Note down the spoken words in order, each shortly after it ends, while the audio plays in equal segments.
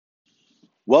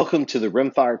Welcome to the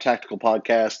Rimfire Tactical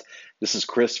Podcast. This is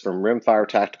Chris from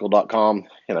rimfiretactical.com,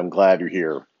 and I'm glad you're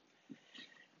here.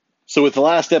 So, with the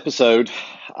last episode,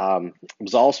 it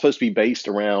was all supposed to be based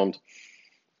around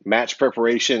match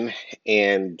preparation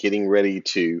and getting ready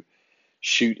to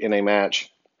shoot in a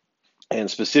match, and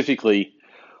specifically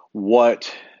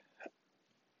what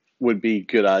would be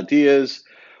good ideas,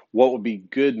 what would be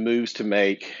good moves to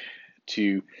make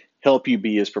to help you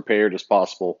be as prepared as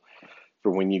possible for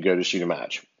when you go to shoot a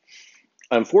match.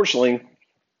 Unfortunately,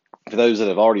 for those that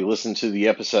have already listened to the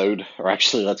episode, or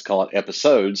actually let's call it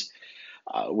episodes,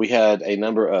 we had a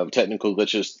number of technical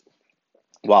glitches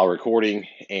while recording,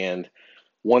 and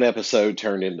one episode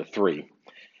turned into three.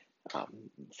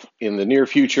 In the near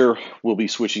future, we'll be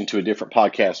switching to a different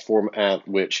podcast format,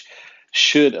 which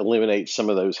should eliminate some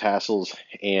of those hassles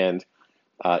and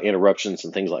interruptions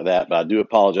and things like that. But I do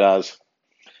apologize.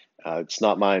 It's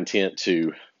not my intent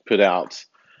to put out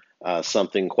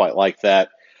something quite like that.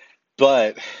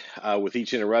 But with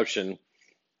each interruption,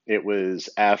 it was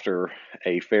after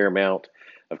a fair amount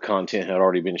of content had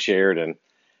already been shared. And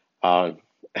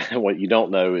what you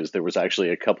don't know is there was actually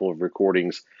a couple of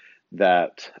recordings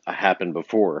that happened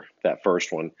before that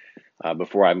first one,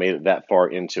 before I made it that far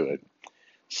into it.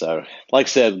 So, like I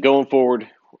said, going forward,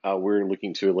 we're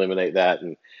looking to eliminate that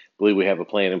and believe we have a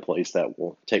plan in place that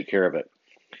will take care of it.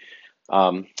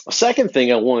 A second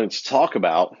thing I wanted to talk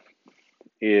about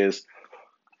is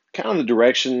kind of the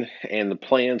direction and the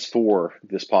plans for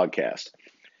this podcast.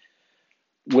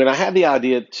 When I had the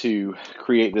idea to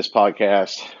create this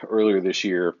podcast earlier this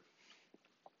year,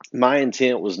 my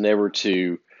intent was never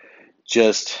to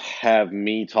just have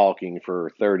me talking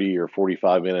for 30 or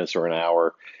 45 minutes or an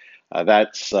hour.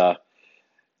 That's not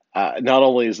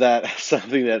only is that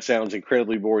something that sounds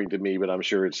incredibly boring to me, but I'm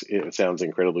sure it sounds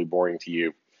incredibly boring to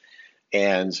you.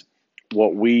 And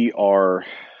what we are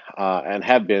and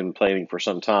have been planning for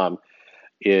some time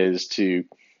is to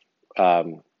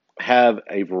have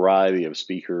a variety of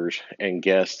speakers and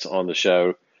guests on the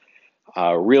show.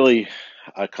 Really,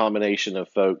 a combination of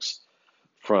folks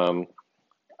from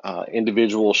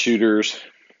individual shooters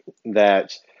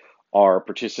that are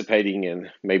participating in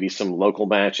maybe some local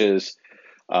matches,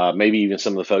 maybe even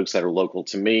some of the folks that are local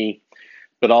to me,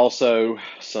 but also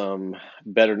some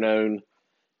better known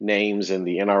names in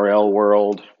the NRL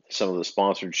world, some of the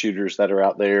sponsored shooters that are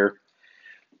out there,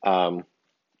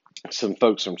 some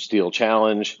folks from Steel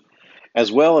Challenge,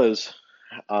 as well as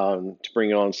to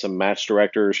bring on some match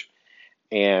directors.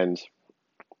 And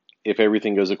if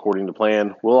everything goes according to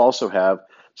plan, we'll also have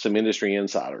some industry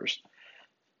insiders,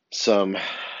 some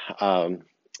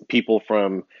people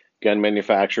from gun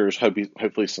manufacturers,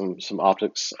 hopefully some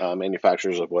optics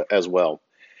manufacturers as well.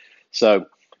 So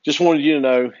just wanted you to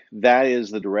know that is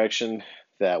the direction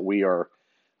that we are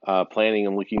planning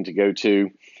and looking to go to.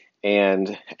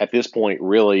 And at this point,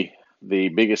 really, the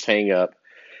biggest hang up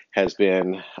has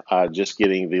been just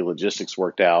getting the logistics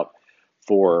worked out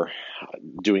for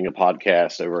doing a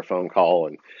podcast over a phone call,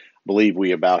 and believe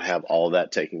we about have all of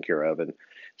that taken care of. And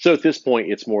so at this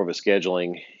point, it's more of a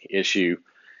scheduling issue.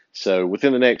 So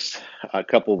within the next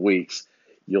couple of weeks,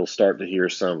 you'll start to hear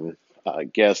some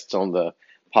guests on the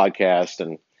podcast.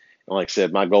 And like I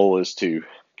said, my goal is to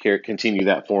continue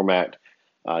that format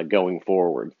going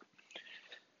forward.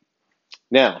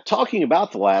 Now, talking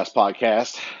about the last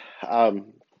podcast,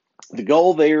 the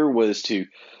goal there was to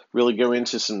really go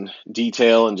into some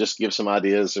detail and just give some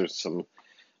ideas or some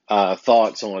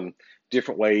thoughts on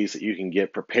different ways that you can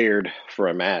get prepared for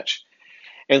a match.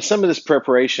 And some of this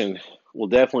preparation will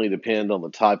definitely depend on the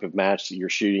type of match that you're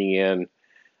shooting in.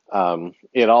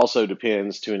 It also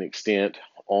depends to an extent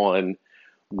on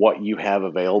what you have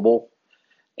available.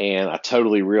 And I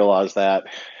totally realize that.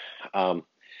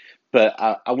 But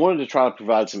I wanted to try to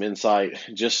provide some insight,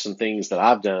 just some things that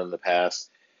I've done in the past,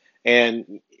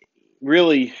 and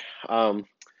really try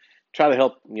to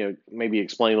help, maybe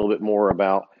explain a little bit more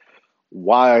about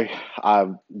why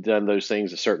I've done those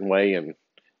things a certain way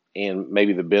and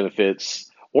maybe the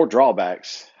benefits or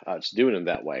drawbacks to doing it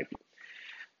that way.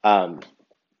 Now,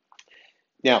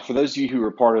 for those of you who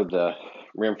are part of the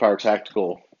Rimfire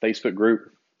Tactical Facebook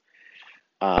group,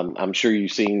 I'm sure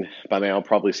you've seen by now,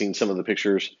 probably seen some of the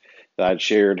pictures that I'd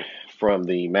shared from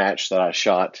the match that I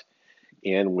shot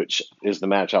in, which is the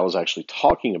match I was actually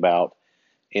talking about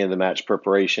in the match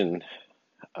preparation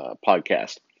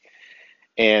podcast.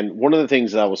 And one of the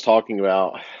things that I was talking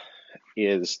about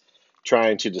is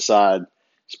trying to decide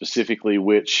specifically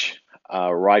which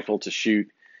rifle to shoot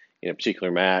in a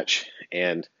particular match,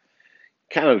 and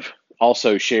kind of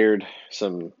also shared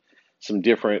some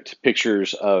different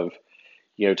pictures of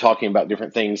talking about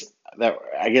different things that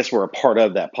I guess were a part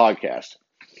of that podcast.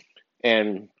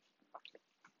 And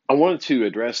I wanted to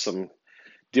address some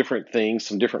different things,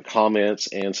 some different comments,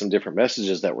 and some different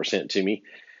messages that were sent to me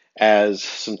as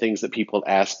some things that people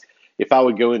had asked if I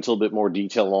would go into a little bit more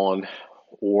detail on,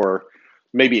 or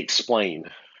maybe explain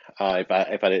if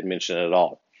I didn't mention it at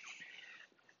all.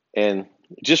 And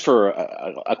just for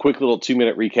a quick little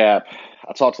 2-minute recap,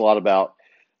 I talked a lot about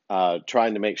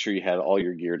trying to make sure you had all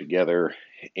your gear together,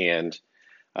 and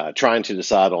trying to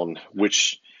decide on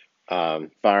which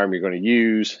firearm you're going to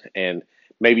use, and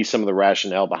maybe some of the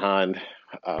rationale behind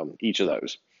each of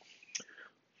those.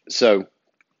 So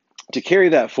to carry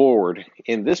that forward,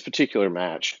 in this particular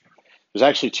match, there's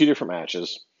actually 2 different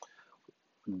matches.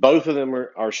 Both of them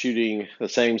are shooting the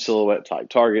same silhouette type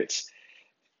targets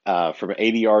from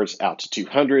 80 yards out to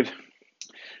 200,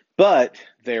 but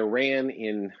they're ran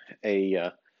in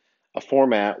a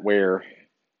format where,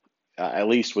 at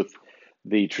least with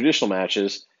the traditional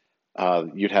matches,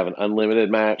 you'd have an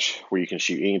unlimited match where you can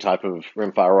shoot any type of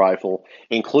rimfire rifle,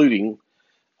 including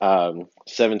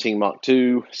 17 Mach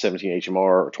 2, 17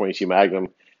 HMR, or 22 Magnum,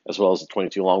 as well as the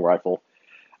 22 long rifle.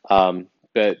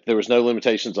 But there was no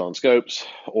limitations on scopes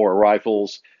or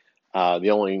rifles. The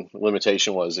only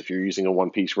limitation was if you're using a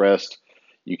one-piece rest,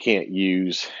 you can't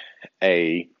use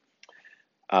the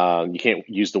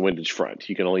windage front.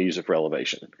 You can only use it for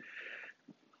elevation.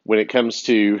 When it comes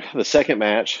to the second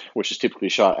match, which is typically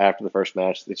shot after the first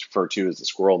match, it's referred to as the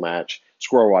squirrel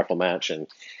rifle match, and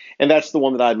that's the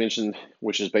one that I mentioned,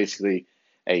 which is basically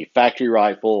a factory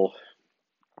rifle.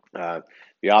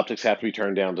 The optics have to be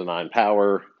turned down to 9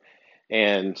 power,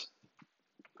 and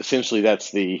essentially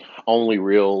that's the only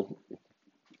real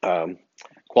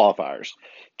qualifiers.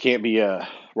 Can't be a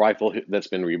rifle that's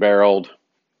been rebarreled.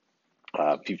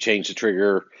 If you've changed the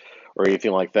trigger or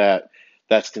anything like that,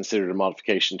 that's considered a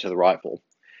modification to the rifle.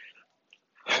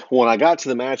 When I got to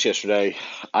the match yesterday,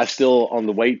 on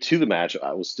the way to the match,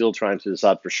 I was still trying to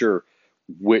decide for sure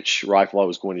which rifle I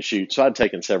was going to shoot. So I'd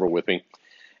taken several with me.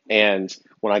 And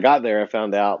when I got there, I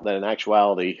found out that in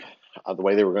actuality, the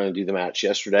way they were going to do the match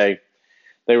yesterday,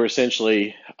 they were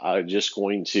essentially just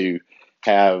going to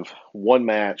have one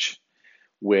match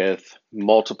with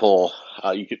multiple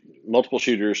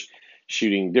shooters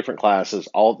shooting different classes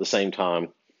all at the same time.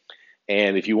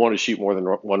 And if you want to shoot more than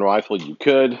one rifle, you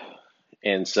could.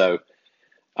 And so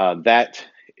that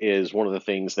is one of the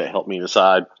things that helped me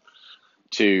decide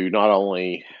to not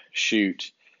only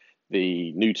shoot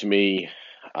the new to me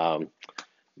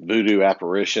Voodoo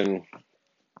Apparition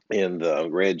in the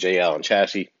red J. Allen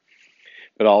chassis,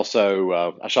 but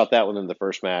also I shot that one in the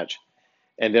first match.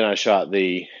 And then I shot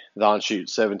the On-Shoot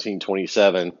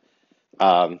 1727.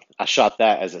 I shot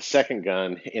that as a second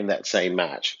gun in that same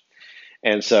match.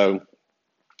 And so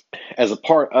as a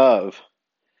part of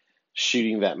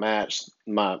shooting that match,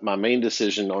 my main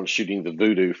decision on shooting the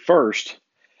Voodoo first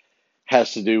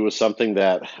has to do with something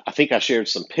that I think I shared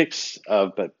some pics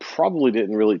of, but probably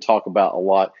didn't really talk about a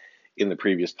lot in the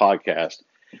previous podcast.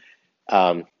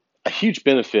 A huge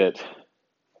benefit,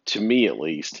 to me at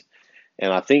least,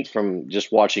 and I think from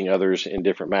just watching others in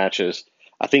different matches,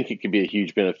 I think it could be a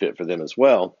huge benefit for them as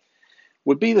well,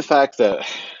 would be the fact that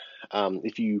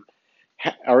if you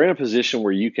are in a position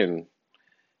where you can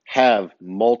have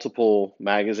multiple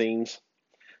magazines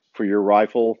for your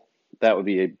rifle, that would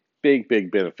be a big,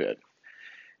 big benefit.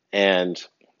 And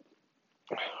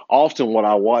often what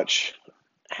I watch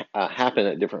happen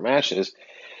at different matches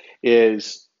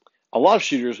is a lot of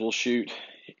shooters will shoot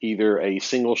either a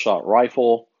single shot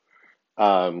rifle,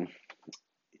 bolt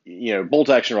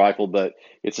action rifle, but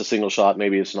it's a single shot.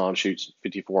 Maybe it's an On-Shoot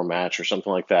 54 match or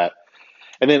something like that.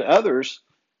 And then others,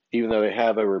 even though they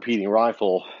have a repeating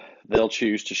rifle, they'll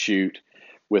choose to shoot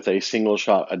with a single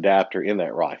shot adapter in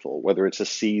that rifle, whether it's a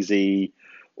CZ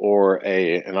or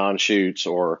an On-Shoots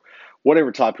or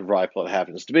whatever type of rifle it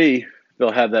happens to be.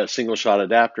 They'll have that single shot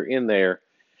adapter in there.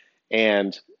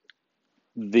 And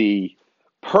the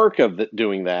perk of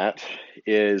doing that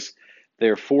is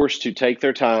they're forced to take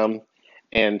their time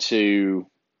and to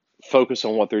focus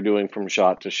on what they're doing from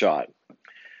shot to shot.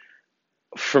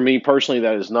 For me personally,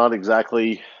 that is not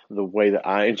exactly the way that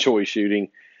I enjoy shooting.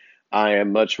 I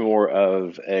am much more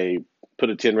of put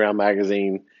a 10-round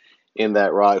magazine in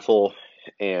that rifle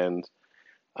and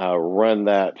run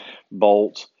that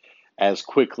bolt as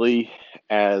quickly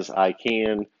as I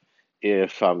can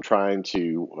if I'm trying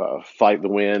to fight the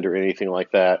wind or anything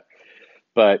like that.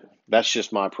 But that's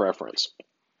just my preference.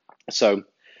 So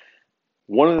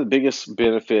one of the biggest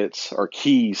benefits or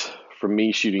keys for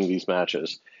me shooting these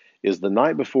matches is the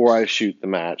night before I shoot the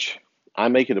match, I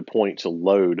make it a point to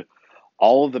load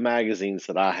all of the magazines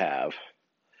that I have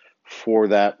for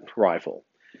that rifle.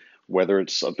 whether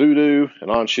it's a Voodoo, an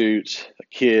on-shoot, a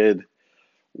Kid,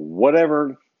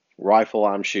 whatever rifle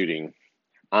I'm shooting,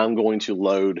 I'm going to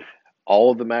load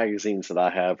all of the magazines that I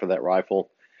have for that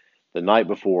rifle the night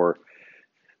before,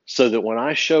 so that when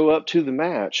I show up to the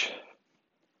match,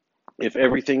 if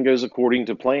everything goes according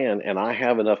to plan and I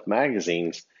have enough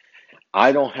magazines,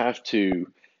 I don't have to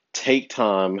take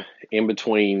time in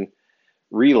between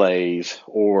relays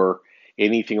or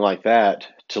anything like that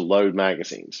to load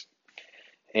magazines.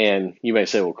 And you may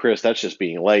say, well, Chris, that's just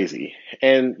being lazy.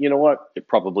 And you know what? It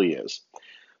probably is.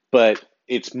 But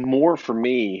it's more for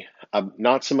me,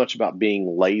 not so much about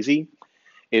being lazy.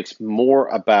 It's more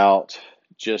about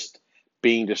just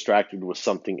being distracted with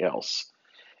something else.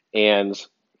 And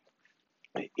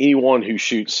anyone who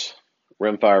shoots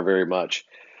rimfire very much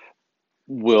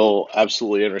will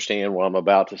absolutely understand what I'm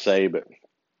about to say. But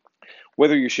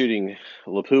whether you're shooting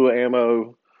Lapua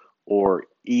ammo or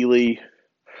Ely,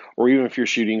 or even if you're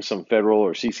shooting some Federal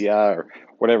or CCI or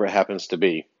whatever it happens to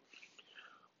be,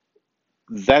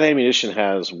 that ammunition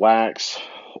has wax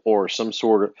or some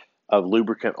sort of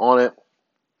lubricant on it.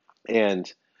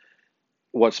 And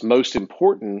what's most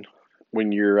important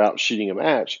when you're out shooting a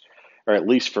match, or at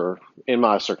least for in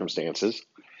my circumstances,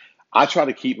 I try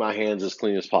to keep my hands as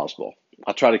clean as possible.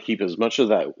 I try to keep as much of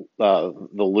that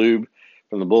the lube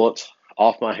from the bullets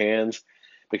off my hands,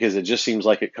 because it just seems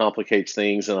like it complicates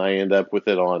things, and I end up with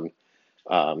it on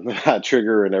my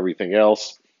trigger and everything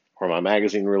else, or my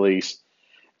magazine release.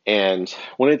 And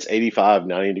when it's 85,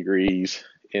 90 degrees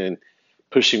and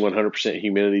pushing 100%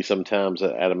 humidity sometimes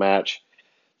at a match,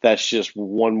 that's just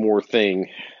one more thing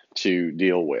to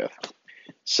deal with.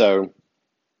 So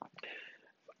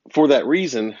for that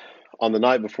reason, on the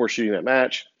night before shooting that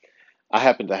match, I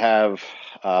happen to have,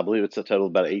 I believe it's a total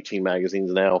of about 18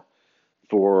 magazines now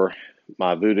for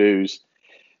my Voodoos,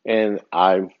 and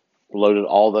I loaded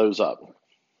all those up.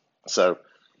 So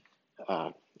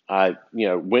I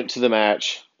went to the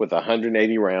match with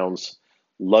 180 rounds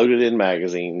loaded in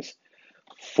magazines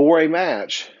for a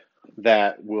match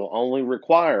that will only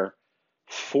require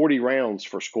 40 rounds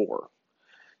for score.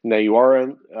 Now, you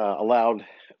are allowed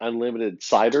unlimited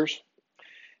sighters,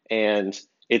 and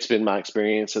it's been my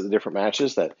experience at the different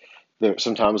matches that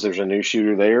sometimes there's a new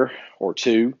shooter there or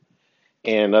two,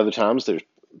 and other times there's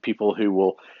people who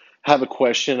will have a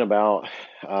question about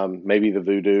maybe the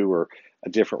Voodoo or a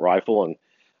different rifle. And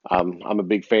I'm a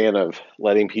big fan of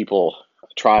letting people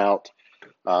try out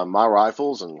my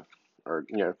rifles, and or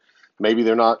maybe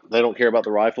they don't care about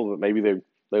the rifle, but maybe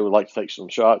they would like to take some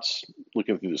shots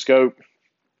looking through the scope,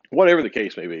 whatever the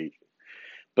case may be.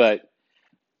 But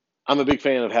I'm a big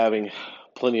fan of having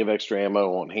plenty of extra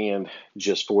ammo on hand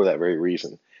just for that very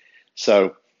reason.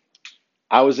 So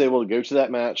I was able to go to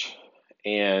that match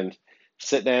and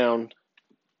sit down,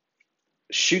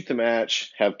 shoot the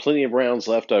match, have plenty of rounds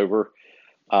left over,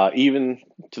 even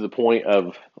to the point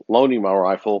of loaning my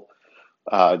rifle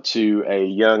to a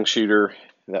young shooter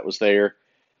that was there.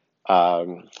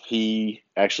 He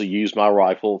actually used my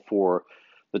rifle for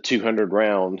the 200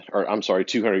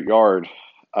 yard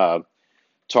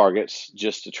targets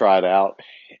just to try it out.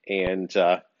 And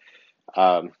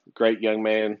great young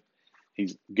man.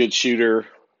 He's a good shooter,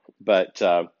 but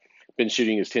been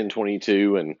shooting his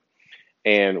 10-22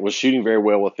 and was shooting very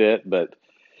well with it. But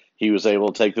he was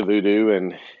able to take the Voodoo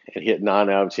and hit 9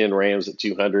 out of 10 rams at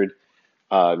 200,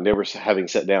 never having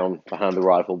sat down behind the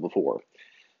rifle before.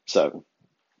 So,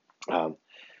 but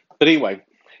anyway,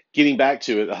 getting back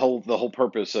to it, the whole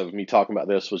purpose of me talking about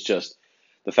this was just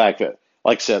the fact that,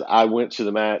 like I said, I went to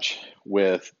the match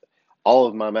with all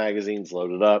of my magazines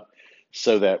loaded up,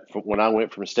 so that when I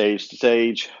went from stage to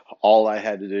stage, all I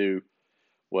had to do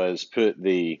was put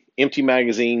the empty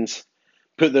magazines,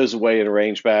 put those away in a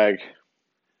range bag,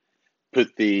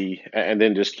 and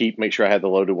then just make sure I had the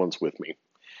loaded ones with me.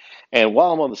 And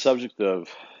while I'm on the subject of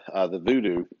the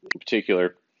Voodoo in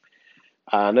particular,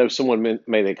 I know someone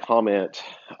made a comment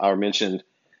or mentioned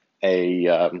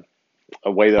a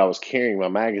way that I was carrying my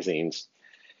magazines.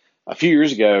 A few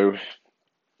years ago,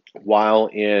 while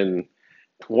in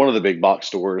one of the big box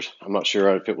stores, I'm not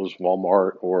sure if it was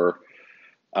Walmart or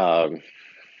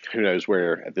who knows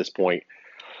where at this point,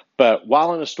 but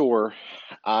while in a store,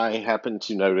 I happened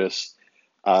to notice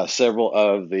several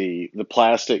of the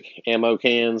plastic ammo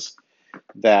cans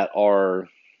that are,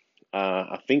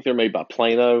 I think they're made by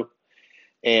Plano,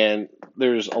 and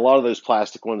there's a lot of those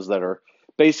plastic ones that are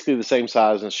basically the same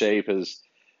size and shape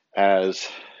as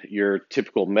your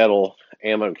typical metal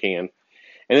ammo can.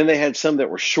 And then they had some that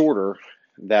were shorter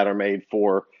that are made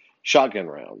for shotgun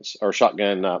rounds or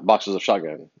boxes of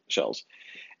shotgun shells.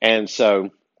 And so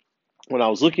when I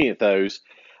was looking at those,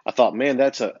 I thought, man,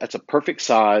 that's a perfect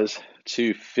size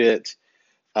to fit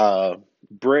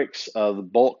bricks of the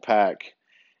bulk pack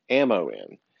ammo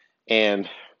in, and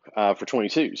for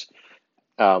 22s.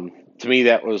 To me,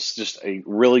 that was just a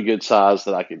really good size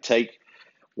that I could take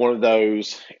one of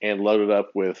those and load it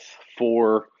up with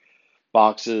 4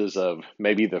 boxes of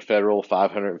maybe the Federal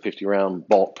 550 round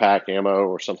bulk pack ammo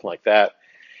or something like that,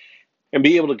 and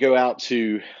be able to go out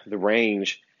to the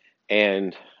range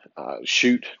and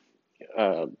shoot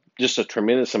uh, just a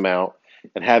tremendous amount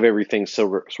and have everything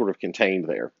sort of contained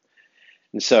there.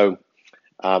 And so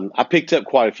I picked up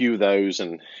quite a few of those,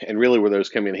 and really where those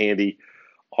come in handy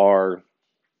are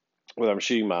whether I'm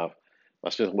shooting my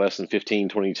Smith & Wesson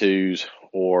 15-22s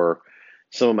or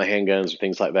some of my handguns or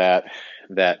things like that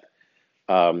that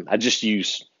I just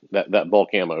use that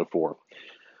bulk ammo for.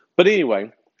 But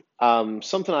anyway,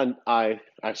 something I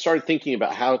started thinking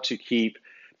about how to keep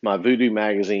my Voodoo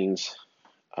magazines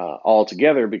all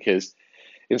together, because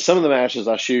in some of the matches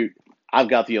I shoot, I've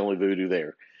got the only Voodoo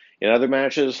there. In other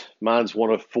matches, mine's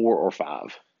one of 4 or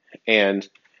 5. And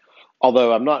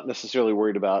although I'm not necessarily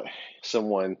worried about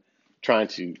someone trying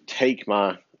to take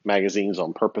my magazines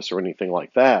on purpose or anything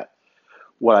like that,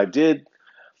 what I did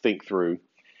think through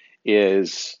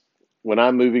is when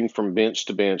I'm moving from bench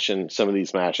to bench in some of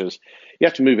these matches, you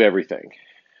have to move everything.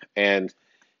 And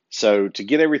so to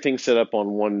get everything set up on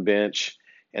one bench,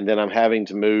 and then I'm having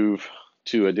to move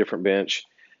to a different bench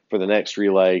for the next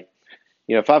relay,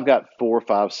 if I've got 4,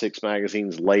 5, 6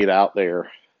 magazines laid out there,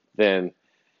 then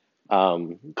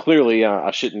clearly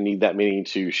I shouldn't need that many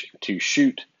to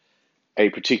shoot a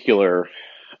particular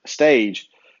stage,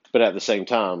 but at the same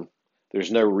time, there's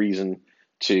no reason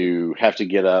to have to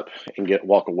get up and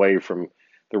walk away from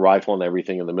the rifle and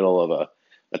everything in the middle of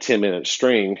a 10-minute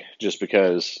string just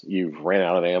because you've ran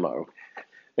out of ammo.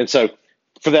 And so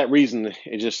for that reason,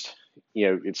 it just,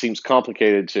 it seems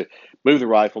complicated to move the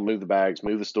rifle, move the bags,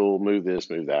 move the stool, move this,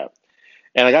 move that.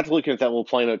 And I got to looking at that little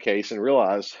Plano case and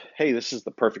realized, hey, this is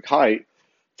the perfect height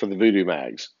for the Voodoo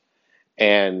mags.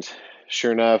 And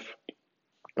sure enough,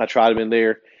 I tried them in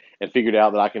there and figured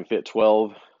out that I can fit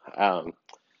 12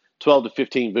 to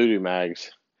 15 Voodoo mags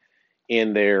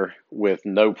in there with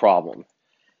no problem.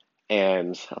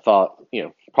 And I thought,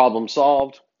 problem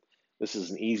solved. This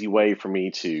is an easy way for me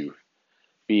to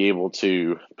be able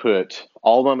to put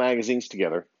all my magazines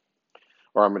together,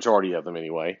 or a majority of them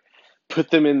anyway, put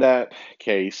them in that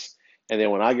case, and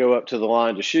then when I go up to the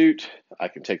line to shoot, I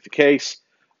can take the case,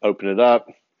 open it up.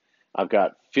 I've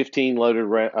got 15 loaded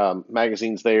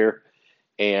magazines there,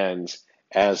 and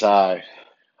as I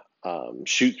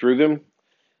shoot through them,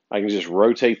 I can just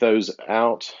rotate those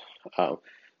out.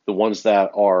 The ones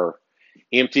that are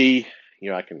empty,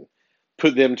 I can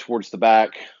put them towards the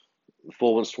back, the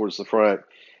full ones towards the front,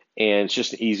 and it's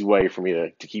just an easy way for me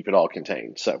to keep it all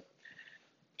contained. So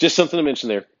just something to mention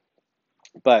there.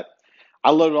 But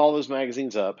I loaded all those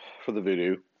magazines up for the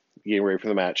Voodoo, getting ready for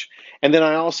the match. And then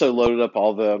I also loaded up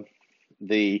all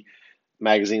the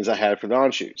magazines I had for the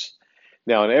on-shoots.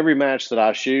 Now, in every match that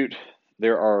I shoot,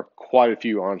 there are quite a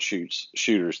few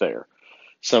shooters there.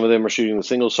 Some of them are shooting the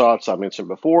single shots I mentioned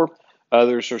before.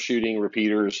 Others are shooting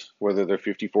repeaters, whether they're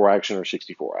 54 action or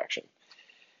 64 action.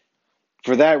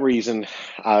 For that reason,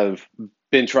 I've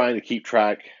been trying to keep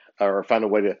track or find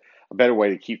a better way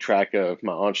to keep track of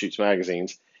my on-shoots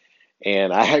magazines.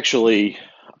 And I actually,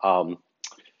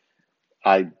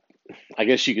 I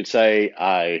guess you could say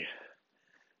I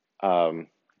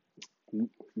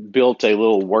built a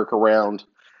little workaround.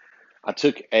 I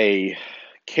took a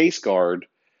case guard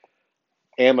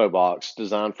ammo box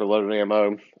designed for loaded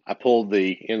ammo. I pulled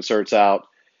the inserts out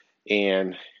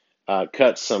and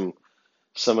cut some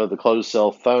of the closed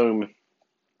cell foam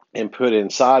and put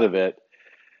inside of it,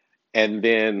 and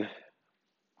then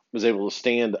was able to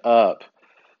stand up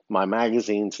my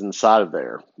magazines inside of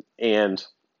there. And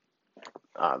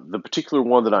the particular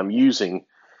one that I'm using,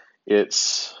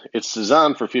 it's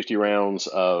designed for 50 rounds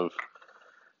of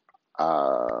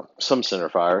some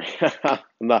centerfire.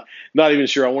 I'm not even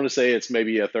sure. I want to say it's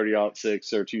maybe a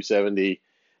 30-06 or 270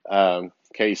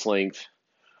 case length.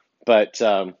 But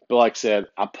like I said,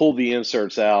 I pulled the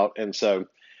inserts out, and so I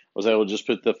was able to just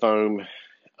put the foam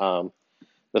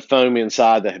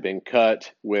inside that had been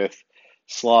cut with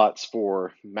slots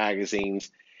for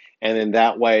magazines, and then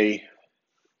that way,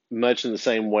 much in the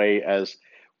same way as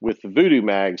with the Voodoo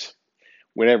mags,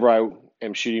 whenever I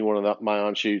am shooting one of my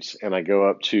on-shoots and I go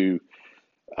up to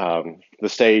the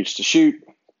stage to shoot,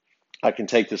 I can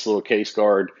take this little case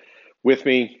guard with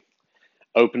me,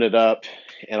 open it up,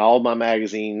 and all my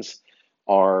magazines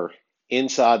are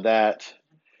inside that.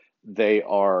 They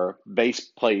are base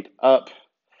plate up,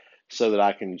 so that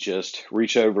I can just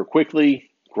reach over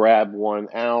quickly, grab one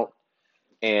out,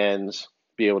 and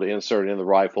be able to insert it in the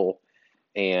rifle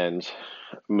and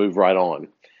move right on.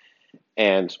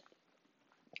 And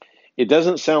it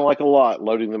doesn't sound like a lot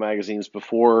loading the magazines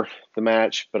before the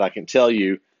match, but I can tell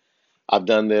you I've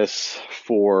done this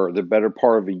for the better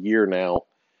part of a year now,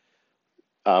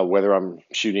 whether I'm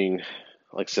shooting,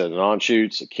 like I said, an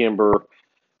on-shoots, a Kimber,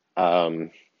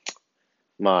 um,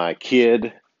 my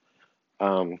kid,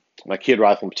 my kid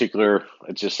rifle in particular.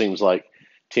 It just seems like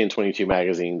 1022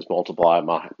 magazines multiply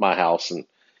at my house, and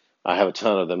I have a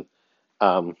ton of them.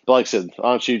 But like I said,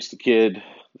 on-shoots, the kid,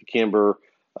 the Kimber,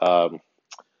 um,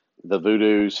 the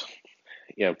Voodoos,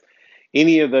 you know,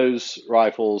 any of those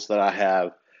rifles that I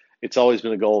have, it's always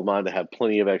been a goal of mine to have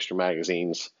plenty of extra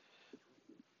magazines,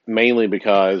 mainly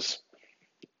because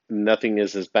nothing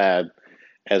is as bad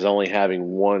as only having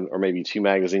one or maybe two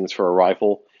magazines for a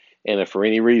rifle. And if for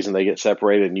any reason they get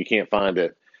separated and you can't find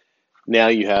it, now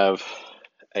you have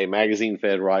a magazine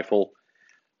fed rifle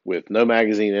with no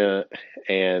magazine in it,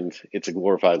 and it's a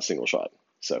glorified single shot.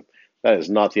 So that is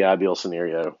not the ideal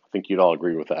scenario. I think you'd all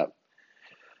agree with that.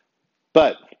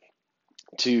 But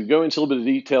to go into a little bit of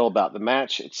detail about the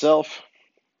match itself,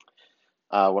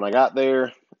 when I got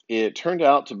there, it turned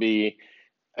out to be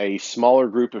a smaller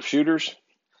group of shooters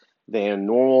than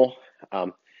normal.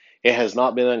 Um, it has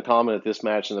not been uncommon at this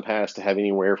match in the past to have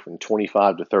anywhere from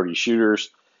 25 to 30 shooters.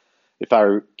 If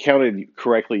I counted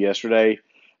correctly yesterday,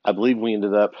 I believe we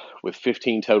ended up with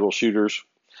 15 total shooters,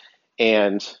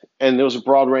 and there was a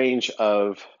broad range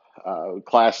of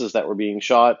classes that were being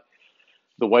shot.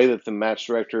 The way that the match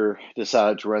director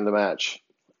decided to run the match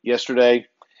yesterday,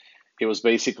 it was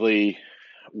basically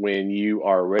when you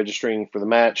are registering for the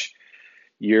match,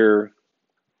 you're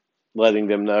letting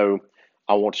them know,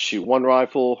 I want to shoot one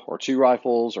rifle or two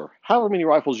rifles or however many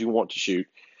rifles you want to shoot,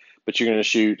 but you're going to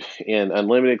shoot in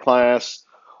unlimited class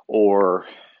or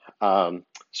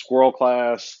squirrel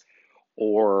class,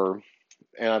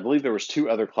 and I believe there was two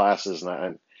other classes,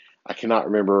 and I cannot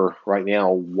remember right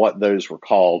now what those were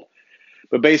called.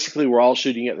 But basically, we're all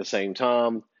shooting at the same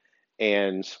time,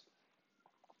 and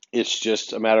it's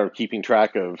just a matter of keeping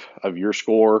track of your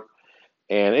score.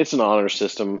 And it's an honor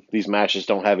system. These matches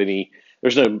don't have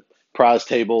there's no prize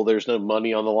table, there's no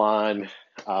money on the line.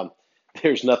 Um,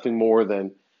 there's nothing more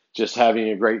than just having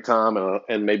a great time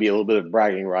and maybe a little bit of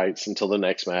bragging rights until the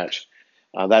next match.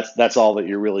 That's all that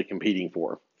you're really competing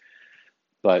for.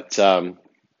 But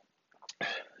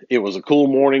it was a cool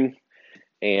morning,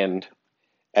 and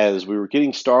as we were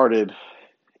getting started,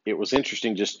 it was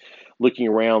interesting just looking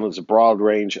around. There's a broad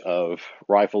range of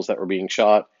rifles that were being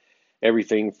shot,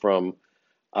 everything from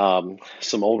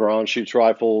some older on-shoots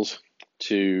rifles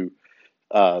to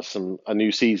a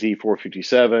new CZ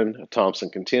 457, a Thompson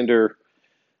Contender.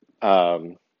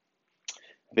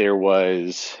 There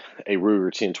was a Ruger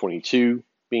 1022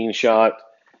 being shot,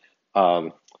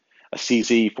 a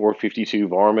CZ 452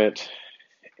 Varmint,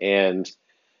 and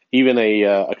even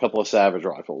a couple of Savage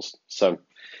rifles. So,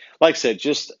 like I said,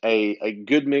 just a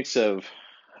good mix of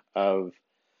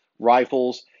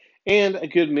rifles and a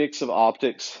good mix of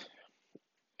optics.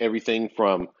 Everything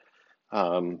from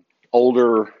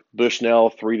older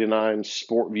Bushnell 3-9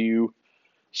 Sport View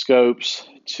scopes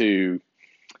to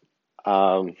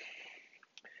some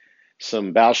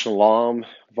Bausch & Lomb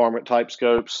varmint type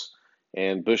scopes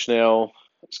and Bushnell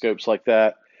scopes like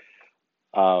that.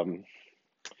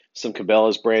 Some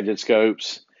Cabela's branded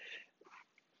scopes.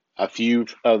 A few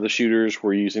of the shooters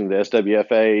were using the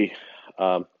SWFA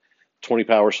 20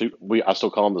 power. I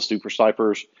still call them the Super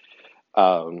Snipers.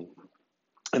 And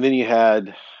then you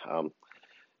had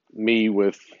me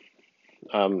with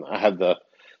I had the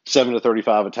 7 to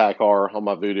 35 Attack R on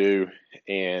my Voodoo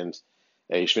and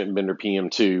a Schmidt & Bender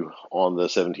PM2 on the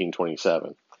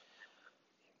 1727.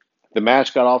 The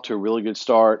match got off to a really good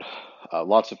start.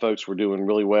 Lots of folks were doing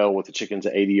really well with the chickens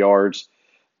at 80 yards.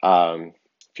 A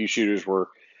few shooters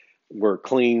were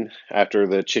clean after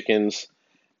the chickens,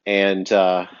 and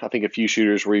I think a few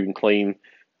shooters were even clean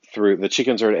through. The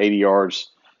chickens are at 80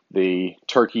 yards. The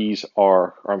chickens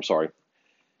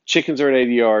are at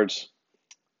 80 yards.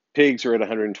 Pigs are at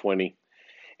 120,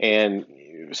 and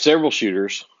several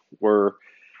shooters were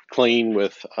clean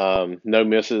with no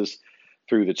misses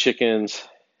through the chickens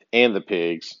and the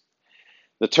pigs.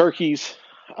 The turkeys,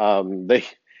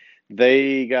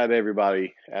 they got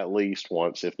everybody at least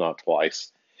once, if not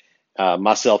twice,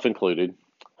 myself included,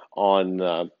 on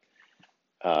the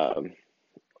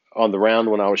round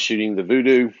when I was shooting the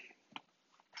Voodoo.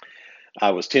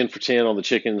 I was 10 for 10 on the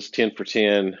chickens, 10 for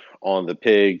 10 on the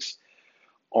pigs.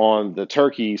 On the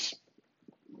turkeys,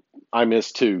 I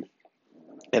missed two.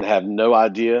 and have no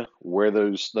idea where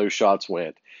those shots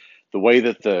went. The way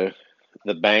that the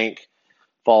bank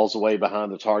falls away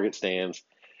behind the target stands,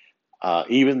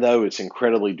 even though it's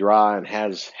incredibly dry and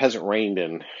hasn't rained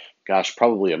in, gosh,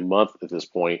 probably a month at this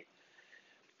point.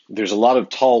 There's a lot of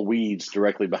tall weeds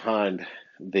directly behind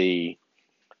the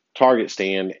target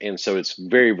stand, and so it's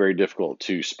very, very difficult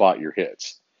to spot your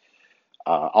hits.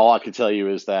 All I can tell you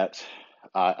is that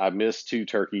I missed two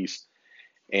turkeys,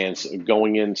 and so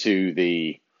going into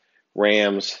the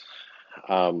Rams,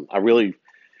 I really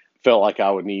felt like I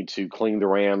would need to clean the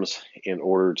Rams in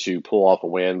order to pull off a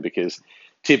win because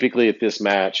typically at this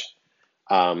match,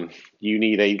 you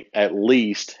need at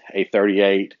least a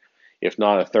 38, if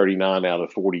not a 39 out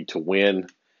of 40 to win.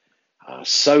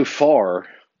 So far,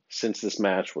 since this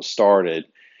match was started,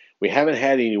 we haven't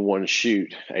had anyone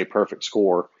shoot a perfect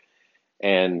score.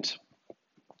 And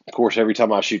of course, every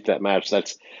time I shoot that match,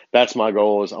 that's my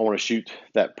goal is I want to shoot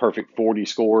that perfect 40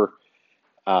 score,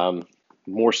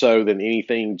 more so than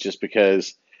anything, just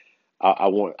because I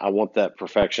want that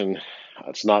perfection.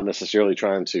 It's not necessarily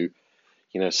trying to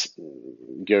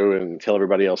go and tell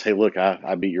everybody else, hey, look,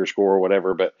 I beat your score or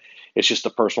whatever, but it's just a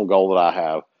personal goal that I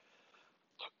have.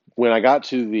 When I got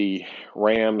to the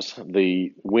Rams,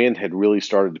 the wind had really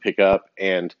started to pick up,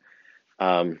 and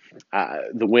the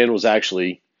wind was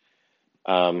actually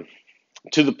um,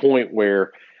 to the point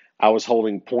where I was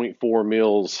holding zero point 0.4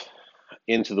 mils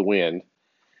into the wind.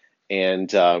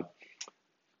 And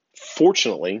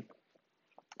fortunately,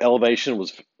 elevation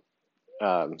was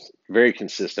very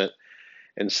consistent.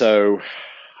 And so,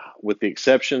 with the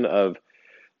exception of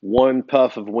one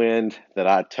puff of wind that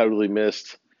I totally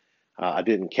missed, I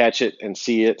didn't catch it and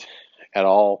see it at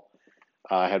all.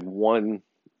 I had one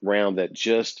round that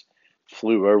just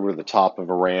flew over the top of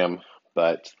a ram,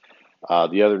 but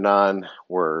the other nine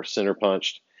were center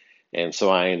punched. And so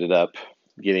I ended up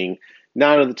getting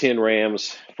 9 of the 10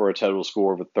 rams for a total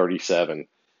score of 37,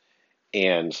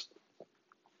 and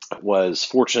was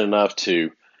fortunate enough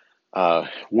to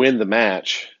win the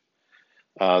match,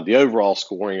 the overall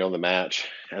scoring on the match,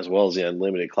 as well as the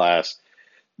unlimited class,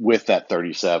 with that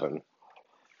 37.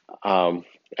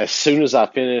 As soon as I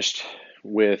finished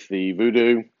with the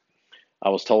voodoo, I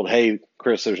was told, "Hey,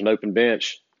 Chris, there's an open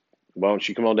bench. Why don't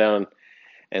you come on down?"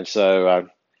 And so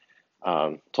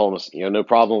I told him, no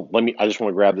problem. I just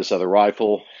want to grab this other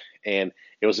rifle. And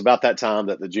it was about that time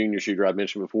that the junior shooter I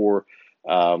mentioned before,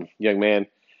 young man,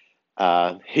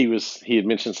 he had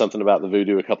mentioned something about the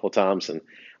voodoo a couple of times, and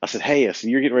I said, "Hey, I said,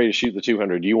 you're getting ready to shoot the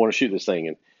 200. Do you want to shoot this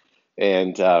thing?"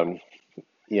 And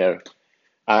you know,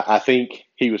 I think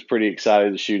he was pretty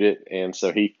excited to shoot it, and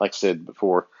so he, like I said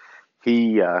before,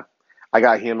 he I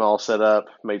got him all set up,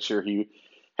 made sure he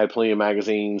had plenty of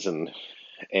magazines,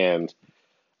 and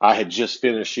I had just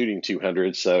finished shooting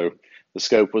 200, so the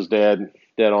scope was dead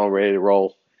on, ready to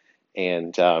roll,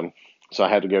 and so I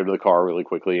had to go to the car really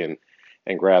quickly and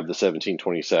grab the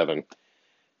 1727.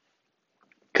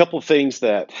 A couple of things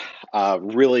that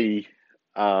really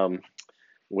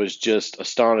was just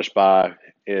astonished by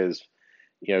is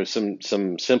some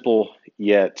simple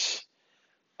yet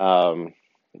um,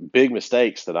 big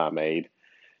mistakes that I made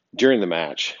during the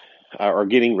match or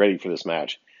getting ready for this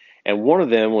match. And one of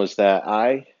them was that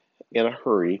I, in a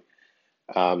hurry,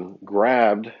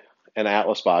 grabbed an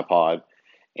Atlas bipod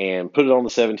and put it on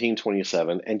the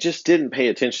 1727 and just didn't pay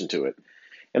attention to it.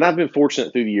 And I've been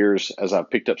fortunate through the years as I've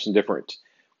picked up some different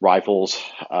rifles,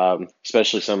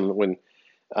 especially some when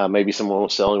maybe someone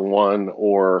was selling one,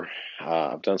 or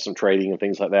I've done some trading and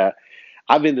things like that.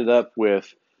 I've ended up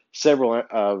with several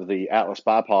of the Atlas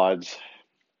bipods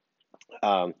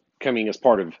coming as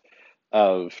part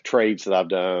of trades that I've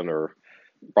done or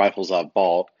rifles I've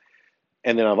bought.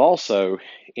 And then I've also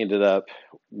ended up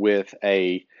with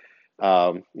taking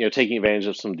advantage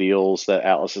of some deals that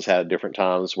Atlas has had at different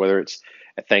times, whether it's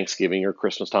at Thanksgiving or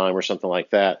Christmas time or something like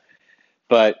that.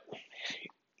 But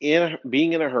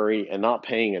being in a hurry and not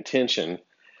paying attention,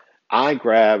 I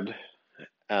grabbed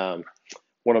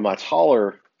one of my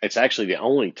taller, it's actually the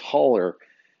only taller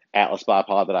Atlas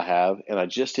bipod that I have, and I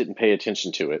just didn't pay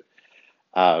attention to it.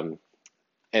 Um,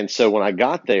 and so when I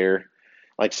got there,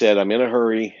 like I said, I'm in a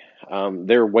hurry.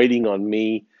 They're waiting on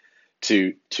me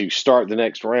to start the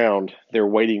next round. They're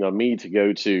waiting on me to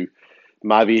go to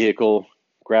my vehicle,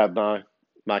 grab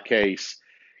my case,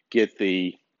 get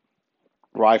the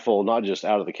rifle not just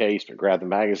out of the case, but grab the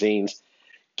magazines,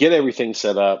 get everything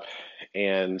set up,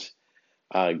 and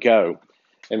go.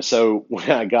 And so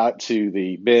when I got to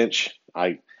the bench,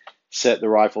 I set the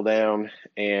rifle down,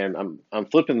 and I'm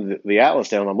flipping the Atlas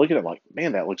down. I'm looking at it like,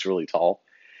 man, that looks really tall.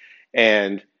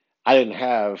 And I didn't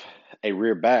have a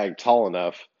rear bag tall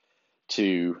enough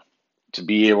to to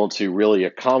be able to really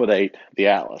accommodate the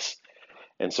Atlas.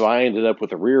 And so I ended up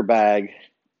with a rear bag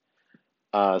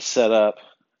set up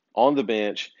on the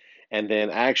bench, and then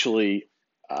actually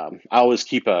I always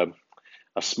keep a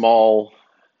small,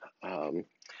 um,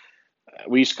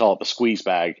 we used to call it the squeeze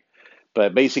bag,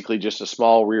 but basically just a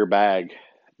small rear bag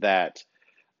that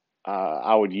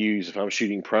I would use if I'm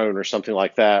shooting prone or something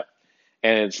like that.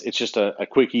 And it's just a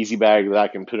quick, easy bag that I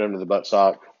can put under the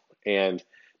buttstock and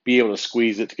be able to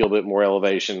squeeze it to get a bit more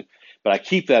elevation. But I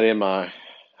keep that in uh,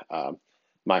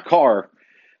 my car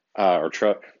or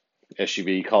truck,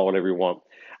 SUV, call it whatever you want.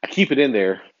 I keep it in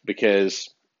there because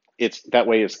it's that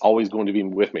way it's always going to be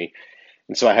with me.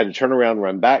 And so I had to turn around and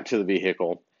run back to the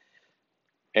vehicle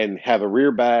and have a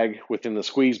rear bag within the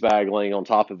squeeze bag laying on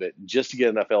top of it just to get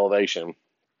enough elevation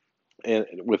and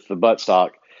with the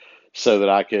buttstock so that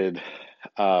I could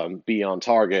be on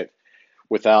target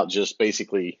without just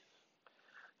basically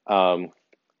um,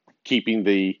 keeping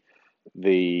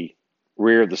the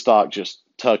rear of the stock just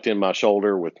tucked in my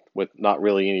shoulder with not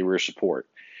really any rear support.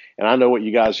 And I know what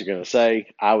you guys are going to say.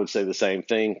 I would say the same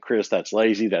thing. Chris, that's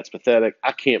lazy. That's pathetic.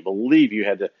 I can't believe you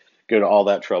had to go to all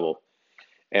that trouble.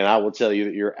 And I will tell you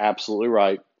that you're absolutely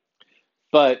right.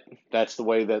 But that's the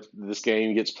way that this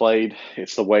game gets played.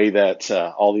 It's the way that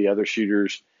all the other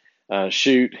shooters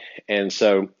shoot. And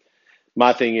so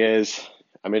my thing is,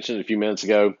 I mentioned it a few minutes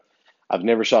ago, I've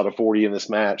never shot a 40 in this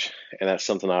match, and that's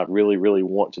something I really, really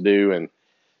want to do. And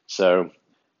so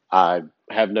I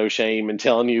have no shame in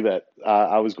telling you that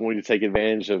I was going to take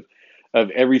advantage of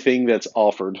everything that's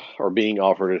offered or being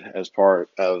offered as part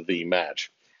of the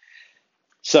match.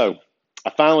 So I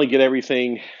finally get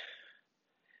everything,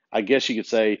 I guess you could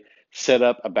say, set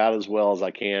up about as well as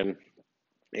I can.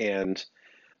 And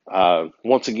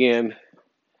once again,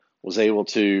 was able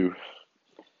to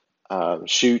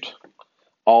shoot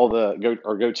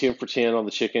go 10 for 10 on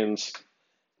the chickens,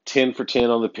 10 for 10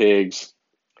 on the pigs.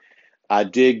 I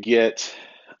did get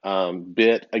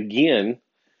bit again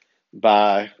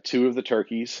by two of the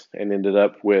turkeys and ended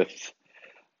up with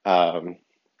um,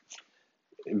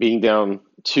 being down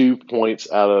 2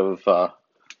 points out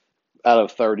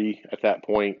of 30 at that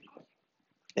point.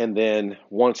 And then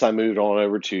once I moved on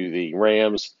over to the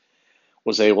Rams,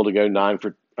 was able to go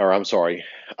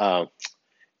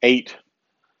 8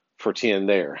 for 10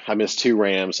 there. I missed two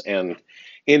Rams and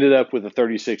ended up with a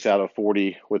 36 out of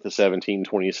 40 with a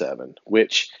 17-27,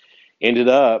 which ended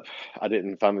up, I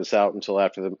didn't find this out until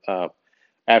after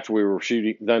we were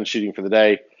done shooting for the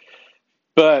day,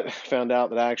 but found out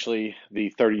that actually the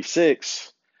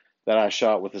 36 that I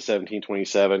shot with the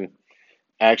 17-27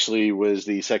 actually was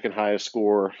the second highest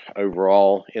score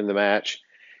overall in the match.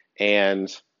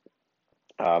 And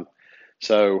um,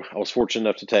 so I was fortunate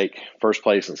enough to take first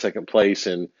place and second place,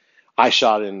 and I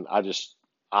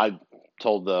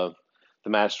told the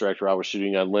match director I was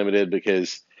shooting unlimited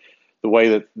because the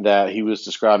way that he was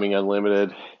describing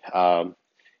unlimited,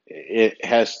 it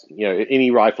has,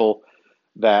 any rifle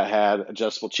that had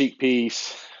adjustable cheek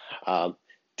piece,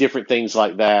 different things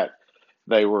like that,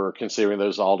 they were considering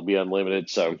those all to be unlimited.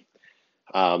 So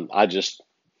I just,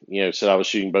 said I was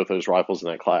shooting both those rifles in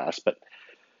that class. But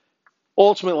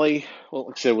ultimately, well,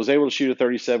 like I said, was able to shoot a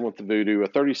 37 with the Voodoo, a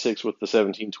 36 with the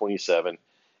 17-27,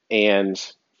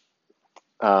 and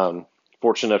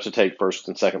fortunate enough to take first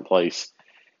and second place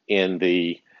in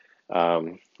the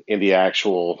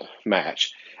actual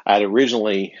match. I had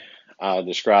originally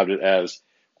described it as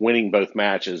winning both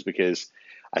matches because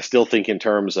I still think in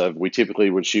terms of we typically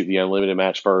would shoot the unlimited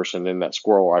match first and then that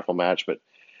squirrel rifle match.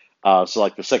 But so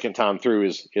like the second time through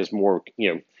is more,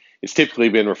 it's typically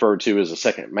been referred to as a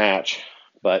second match.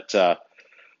 But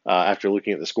after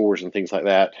looking at the scores and things like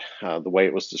that, the way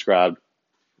it was described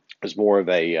was more of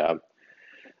a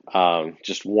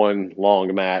just one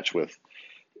long match with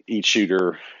each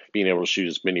shooter being able to shoot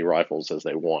as many rifles as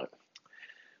they want.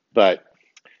 But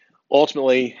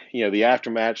ultimately, the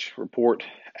aftermatch report,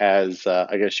 as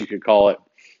I guess you could call it,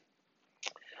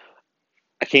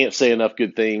 I can't say enough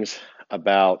good things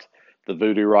about the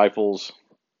Voodoo rifles.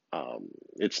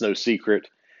 It's no secret.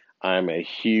 I'm a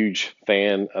huge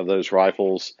fan of those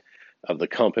rifles, of the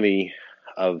company,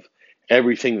 of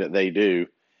everything that they do.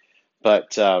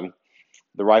 But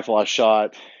the rifle I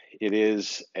shot, it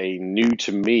is a new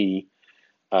to me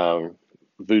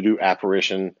Voodoo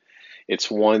apparition. It's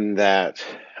one that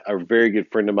a very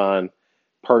good friend of mine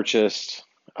purchased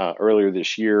earlier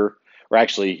this year, or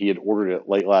actually he had ordered it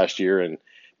late last year,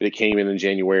 but it came in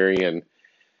January. And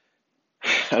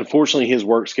unfortunately, his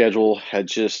work schedule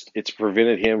it's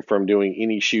prevented him from doing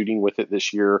any shooting with it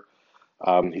this year.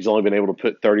 He's only been able to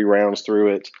put 30 rounds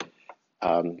through it.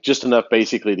 just enough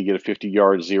basically to get a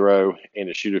 50-yard zero and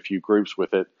to shoot a few groups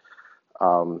with it.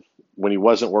 When he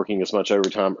wasn't working as much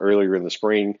overtime earlier in the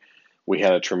spring, we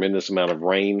had a tremendous amount of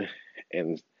rain,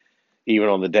 and even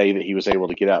on the day that he was able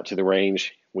to get out to the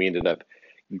range, we ended up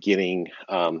getting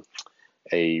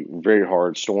a very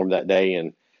hard storm that day,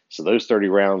 and so those 30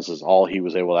 rounds is all he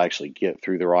was able to actually get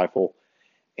through the rifle.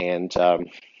 And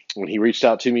when he reached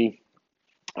out to me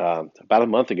about a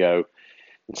month ago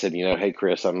and said, hey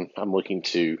Chris, I'm looking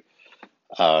to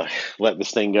let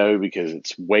this thing go because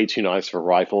it's way too nice for a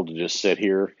rifle to just sit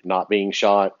here not being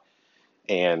shot,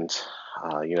 and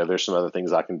there's some other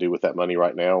things I can do with that money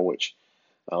right now, which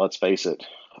let's face it,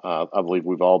 I believe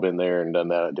we've all been there and done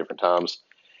that at different times.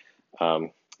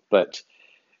 But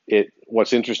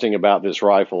what's interesting about this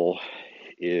rifle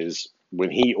is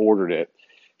when he ordered it,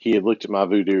 he had looked at my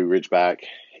Voodoo Ridgeback,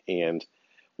 and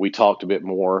we talked a bit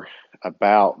more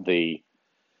about the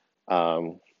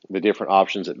different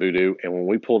options at Voodoo. And when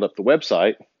we pulled up the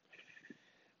website,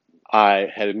 I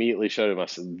had immediately showed him, I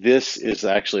said, this is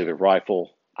actually the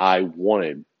rifle I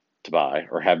wanted to buy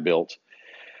or have built,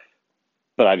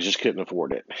 but I just couldn't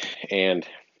afford it. And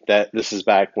this is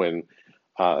back when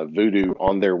Voodoo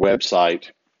on their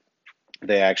website,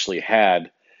 they actually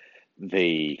had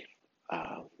the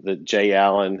J.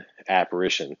 Allen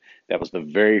Apparition. That was the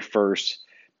very first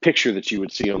picture that you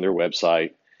would see on their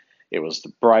website. It was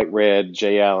the bright red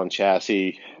J. Allen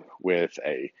chassis with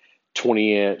a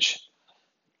 20-inch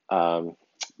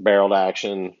barreled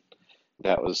action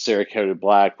that was Cerakoted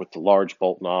black with the large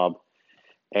bolt knob.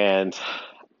 And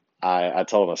I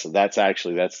told him, I said,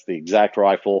 that's the exact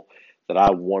rifle that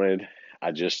I wanted.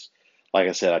 I just, like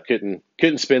I said, I couldn't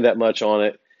spend that much on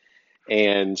it.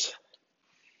 And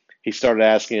he started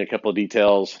asking a couple of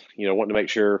details, wanting to make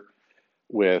sure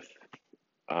with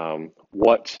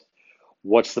what's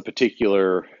the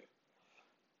particulars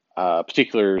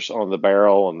on the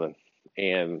barrel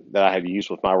and that I had used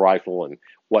with my rifle, and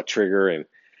what trigger,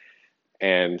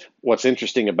 and what's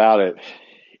interesting about it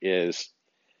is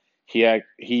he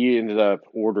ended up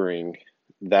ordering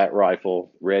that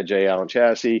rifle, red J. Allen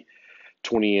chassis,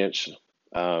 20-inch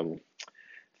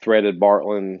threaded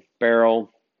Bartlein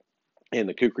barrel, and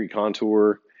the Kukri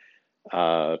Contour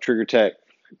Trigger Tech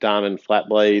diamond flat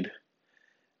blade.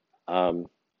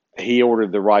 He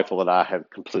ordered the rifle that I had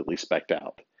completely spec'd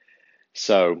out.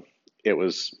 So it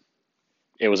was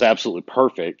absolutely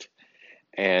perfect.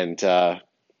 And like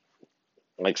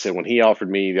I said, when he offered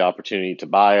me the opportunity to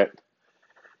buy it,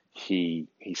 he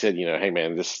said, hey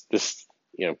man, this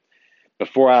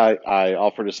before I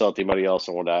offered to sell it to anybody else,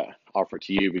 I wanted to offer it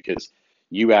to you because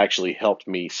you actually helped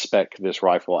me spec this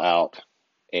rifle out,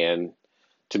 and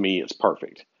to me, it's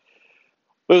perfect.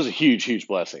 But it was a huge, huge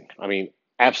blessing. I mean,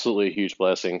 absolutely a huge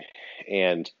blessing.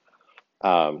 And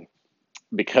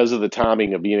because of the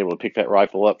timing of being able to pick that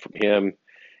rifle up from him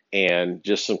and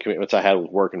just some commitments I had with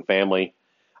work and family,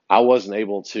 I wasn't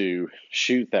able to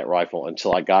shoot that rifle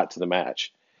until I got to the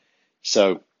match.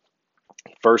 So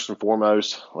first and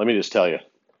foremost, let me just tell you,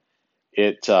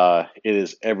 it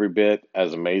is every bit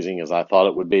as amazing as I thought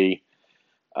it would be.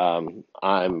 I'm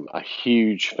a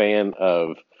huge fan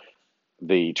of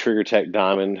the Trigger Tech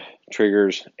Diamond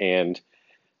triggers, and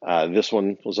this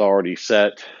one was already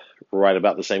set right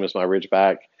about the same as my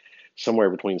Ridgeback, somewhere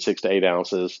between 6 to 8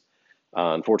 ounces.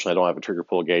 Unfortunately, I don't have a trigger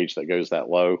pull gauge that goes that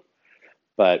low,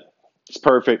 but it's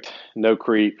perfect. No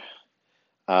creep,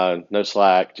 no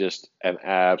slack, just an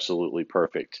absolutely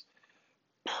perfect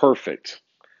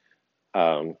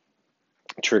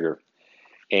trigger.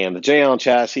 And the J. Allen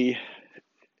chassis,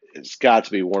 it's got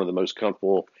to be one of the most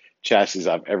comfortable chassis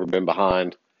I've ever been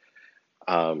behind.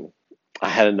 I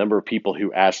had a number of people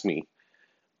who asked me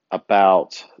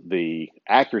about the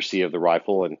accuracy of the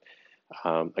rifle, and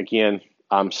again,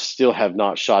 still have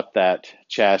not shot that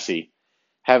chassis.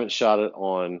 Haven't shot it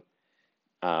on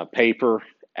paper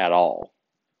at all,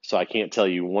 so I can't tell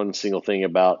you one single thing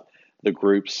about the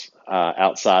groups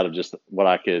outside of just what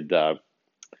I could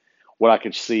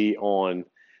see on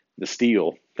the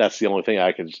steel. That's the only thing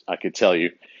I could tell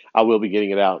you. I will be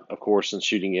getting it out, of course, and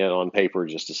shooting it on paper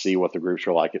just to see what the groups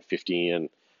are like at 50 and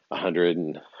 100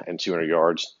 and 200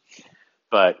 yards.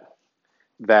 But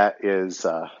that is,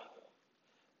 like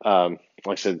I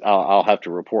said, I'll have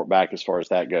to report back as far as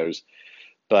that goes.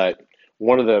 But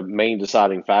one of the main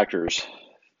deciding factors,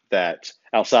 that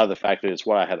outside of the fact that it's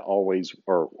what I had always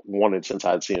or wanted since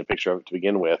I had seen a picture of it to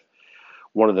begin with,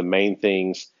 one of the main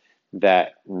things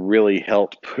that really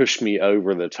helped push me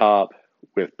over the top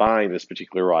with buying this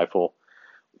particular rifle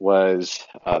was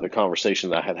the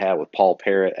conversation that I had had with Paul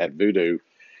Parrott at Voodoo.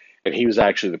 And he was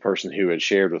actually the person who had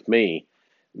shared with me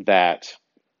that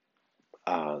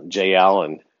Jay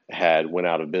Allen had went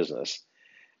out of business.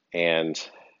 And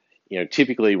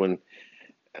typically when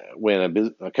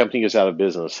a company goes out of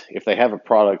business, if they have a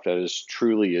product that is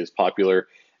truly as popular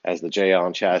as the Jay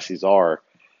Allen chassis are,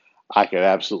 I could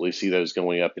absolutely see those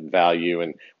going up in value.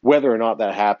 And whether or not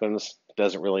that happens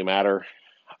doesn't really matter.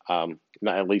 Not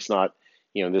at least not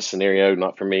in this scenario,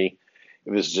 not for me.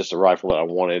 This is just a rifle that I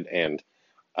wanted, and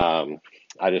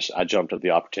I jumped at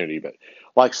the opportunity. But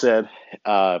like I said,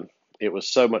 it was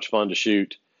so much fun to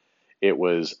shoot. It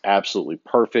was absolutely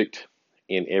perfect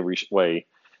in every way.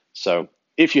 So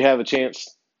if you have a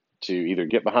chance to either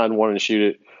get behind one and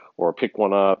shoot it or pick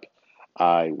one up,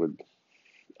 I would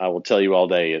I will tell you all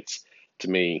day it's, to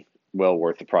me, well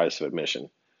worth the price of admission.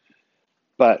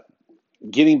 But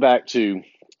getting back to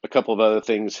a couple of other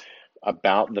things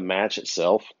about the match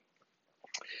itself,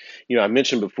 I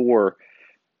mentioned before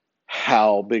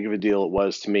how big of a deal it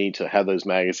was to me to have those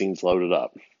magazines loaded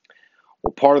up.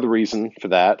 Well, part of the reason for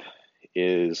that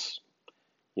is,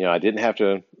 I didn't have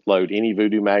to load any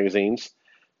Voodoo magazines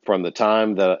from the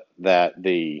time that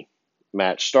the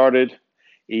match started,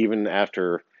 even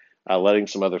after letting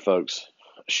some other folks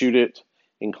shoot it,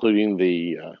 including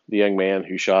the young man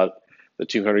who shot the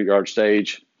 200-yard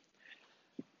stage.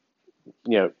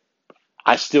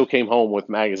 I still came home with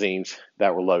magazines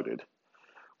that were loaded,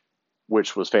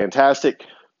 which was fantastic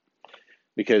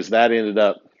because that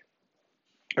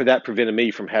prevented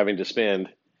me from having to spend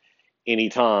any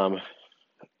time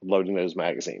loading those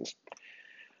magazines.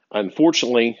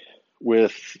 Unfortunately,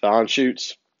 with the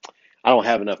on-shoots, I don't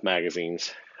have enough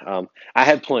magazines. I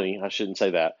had plenty. I shouldn't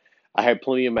say that. I had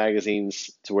plenty of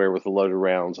magazines to where with the loaded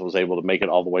rounds, I was able to make it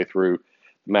all the way through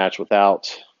the match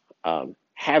without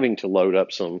having to load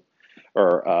up some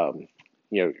or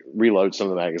reload some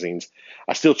of the magazines.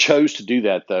 I still chose to do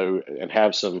that though and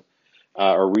have some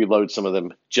or reload some of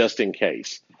them just in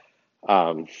case.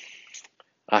 Um,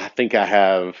 I think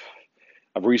I've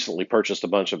recently purchased a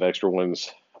bunch of extra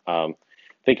ones. I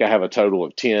think I have a total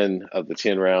of 10 of the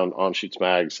 10 round on shoots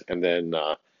mags, and then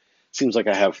seems like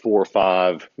I have 4 or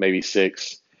 5, maybe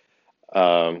 6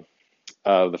 um,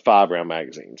 of the 5 round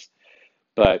magazines.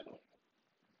 But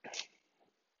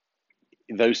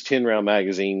those 10 round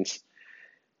magazines,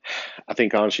 I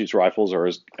think on shoots rifles are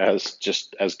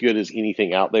as good as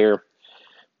anything out there.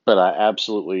 But I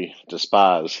absolutely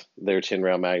despise their 10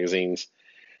 round magazines.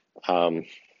 Um,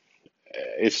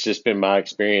 it's just been my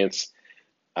experience,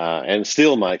 and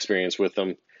still my experience with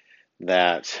them,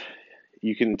 that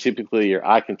I can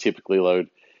typically load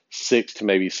 6 to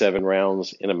maybe 7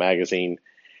 rounds in a magazine,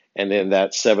 and then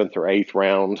that 7th or 8th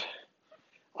round,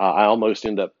 I almost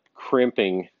end up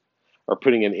crimping or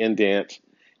putting an indent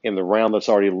in the round that's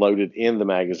already loaded in the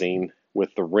magazine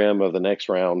with the rim of the next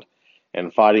round,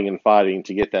 and fighting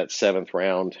to get that 7th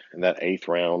round and that 8th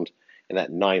round and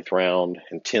that 9th round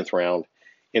and 10th round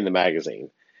in the magazine.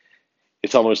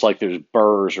 It's almost like there's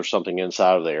burrs or something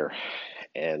inside of there,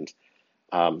 and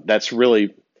that's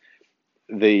really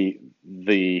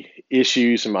the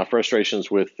issues and my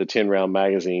frustrations with the 10 round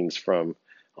magazines from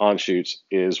on shoots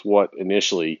is what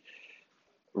initially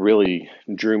really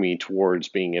drew me towards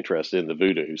being interested in the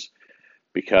Voodoos,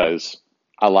 because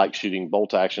I like shooting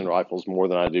bolt action rifles more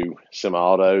than I do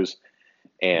semi-autos,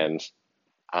 and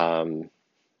um,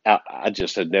 I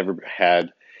just had never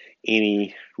had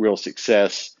any real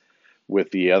success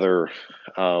with the other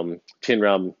 10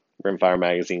 round rimfire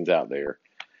magazines out there.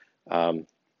 Um,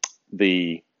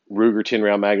 the Ruger 10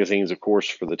 round magazines, of course,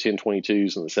 for the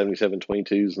 1022s and the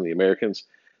 7722s and the Americans,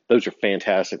 those are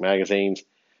fantastic magazines,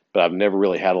 but I've never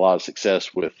really had a lot of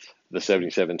success with the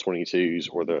 7722s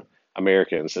or the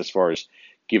Americans as far as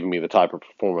giving me the type of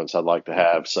performance I'd like to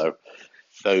have. So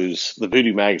the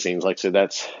Voodoo magazines, like I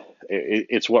said,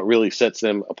 it's what really sets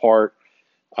them apart,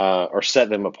 or set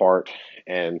them apart.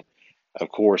 And of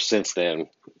course, since then,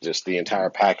 just the entire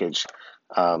package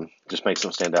just makes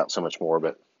them stand out so much more.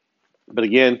 But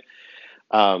again,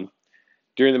 um,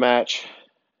 during the match,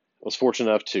 I was fortunate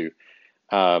enough to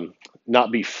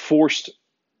not be forced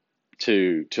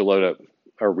to load up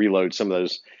or reload some of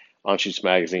those on shoots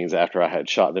magazines after I had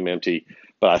shot them empty,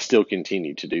 but I still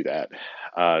continued to do that,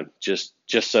 just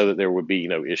so that there would be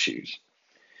no issues.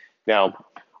 Now,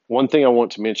 one thing I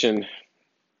want to mention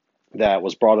that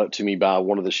was brought up to me by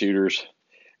one of the shooters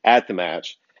at the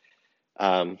match,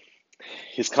 um,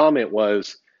 his comment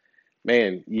was,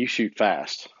 "Man, you shoot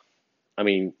fast. I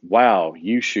mean, wow,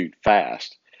 you shoot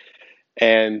fast."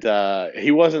 And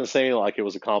he wasn't saying like it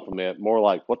was a compliment, more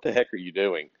like, "What the heck are you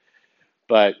doing?"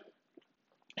 But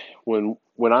when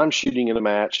I'm shooting in a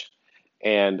match,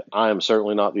 and I am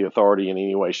certainly not the authority in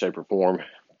any way, shape, or form,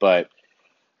 but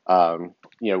um,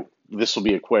 you know, this will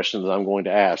be a question that I'm going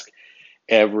to ask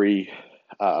every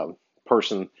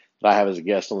person that I have as a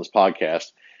guest on this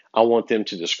podcast. I want them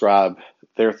to describe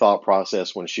their thought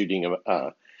process when shooting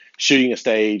a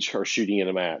stage or shooting in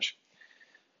a match.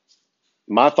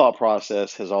 My thought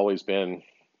process has always been,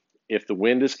 if the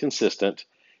wind is consistent,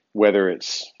 whether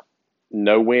it's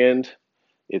no wind,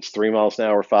 it's 3 miles an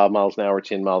hour, 5 miles an hour,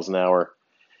 10 miles an hour.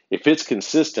 If it's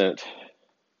consistent,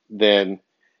 then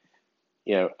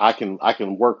I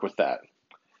can work with that.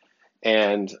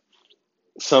 And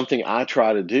something I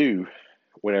try to do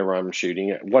whenever I'm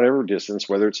shooting at whatever distance,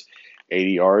 whether it's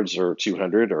 80 yards or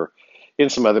 200, or in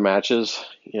some other matches,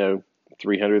 300,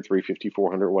 350,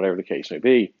 400, whatever the case may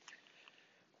be.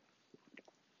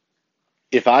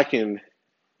 If I can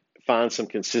find some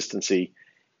consistency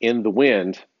in the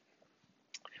wind,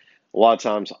 a lot of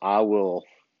times I will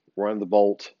run the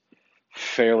bolt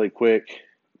fairly quick,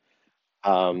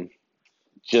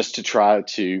 just to try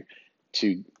to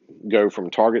go from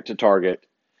target to target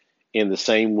in the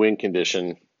same wind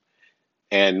condition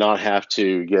and not have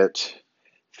to get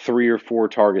 3 or 4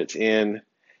 targets in,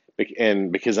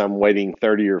 and because I'm waiting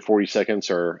 30 or 40 seconds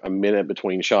or a minute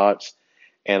between shots,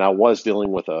 and I was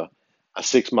dealing with a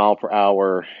 6 mile per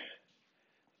hour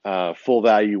full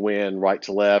value wind right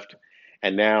to left,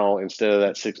 and now instead of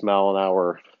that 6 mile an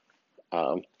hour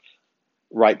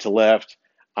right to left,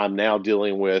 I'm now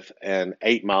dealing with an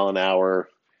 8 mile an hour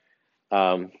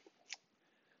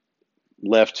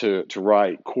left to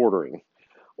right quartering,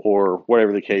 or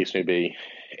whatever the case may be.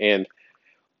 And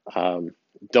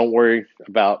don't worry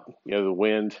about the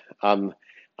wind. I'm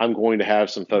going to have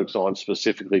some folks on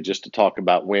specifically just to talk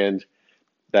about wind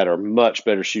that are much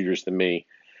better shooters than me,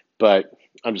 but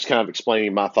I'm just kind of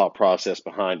explaining my thought process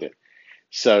behind it.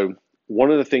 So one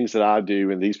of the things that I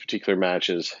do in these particular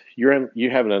matches, you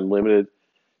have an unlimited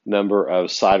number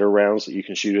of sighter rounds that you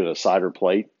can shoot at a sighter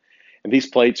plate, and these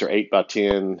plates are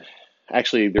 8x10.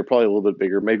 Actually, they're probably a little bit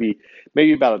bigger, maybe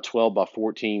about a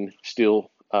 12x14 steel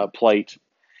plate,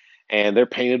 and they're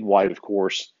painted white, of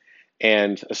course.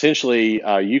 And essentially,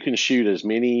 you can shoot as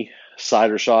many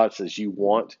sighter shots as you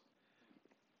want,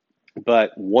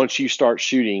 but once you start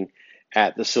shooting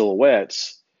at the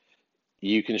silhouettes,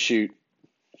 you can shoot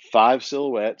 5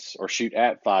 silhouettes or shoot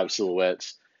at 5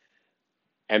 silhouettes,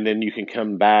 and then you can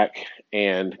come back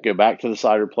and go back to the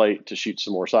sighter plate to shoot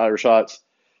some more sighter shots.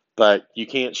 But you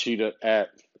can't shoot it at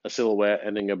a silhouette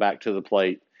and then go back to the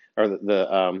plate, or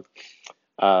the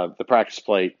practice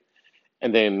plate,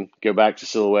 and then go back to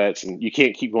silhouettes, and you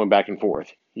can't keep going back and forth.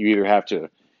 You either have to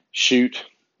shoot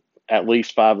at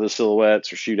least 5 of the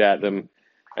silhouettes or shoot at them,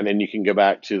 and then you can go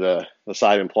back to the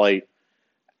sight and plate.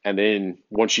 And then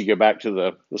once you go back to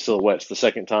the silhouettes the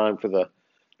second time for the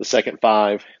second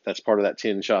 5, that's part of that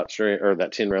 10 shot string, or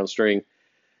that 10 round string.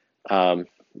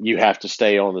 You have to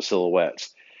stay on the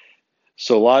silhouettes.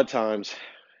 So a lot of times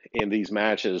in these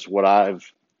matches, what I've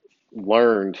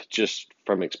learned just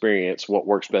from experience, what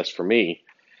works best for me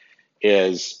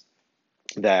is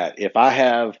that if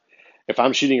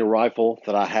I'm shooting a rifle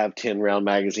that I have 10 round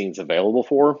magazines available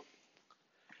for,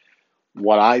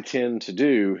 what I tend to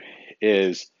do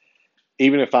is,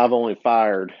 even if I've only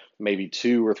fired maybe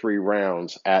 2 or 3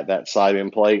 rounds at that sight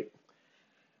end plate,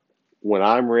 when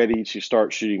I'm ready to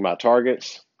start shooting my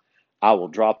targets, I will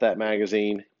drop that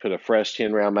magazine, put a fresh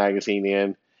 10 round magazine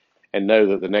in, and know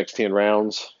that the next 10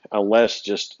 rounds, unless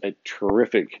just a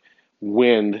terrific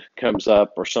wind comes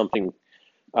up or something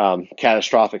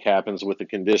catastrophic happens with the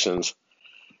conditions,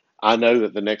 I know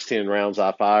that the next 10 rounds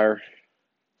I fire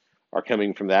are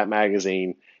coming from that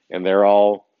magazine, and they're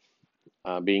all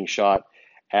being shot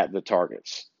at the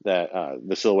targets, that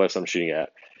the silhouettes I'm shooting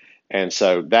at. And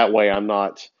so that way I'm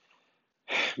not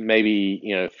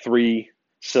maybe 3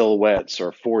 silhouettes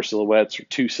or 4 silhouettes or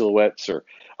 2 silhouettes, or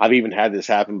I've even had this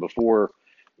happen before.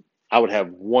 I would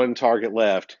have 1 target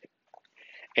left,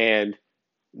 and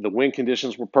the wind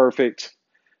conditions were perfect.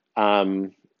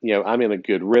 I'm in a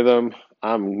good rhythm.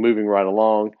 I'm moving right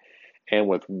along, and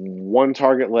with 1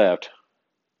 target left,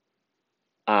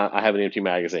 I have an empty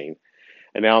magazine,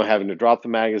 and now I'm having to drop the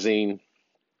magazine,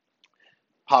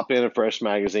 pop in a fresh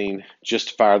magazine just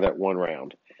to fire that 1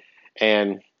 round.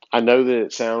 And I know that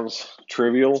it sounds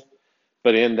trivial,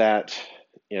 but in that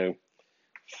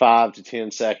 5 to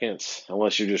 10 seconds,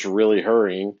 unless you're just really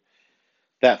hurrying,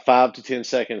 that 5 to 10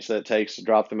 seconds that it takes to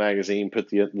drop the magazine, put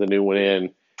the new one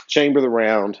in, chamber the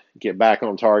round, get back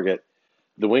on target,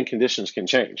 the wind conditions can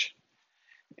change.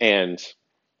 And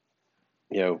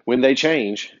when they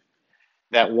change,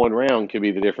 that 1 round could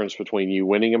be the difference between you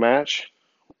winning a match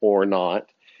or not.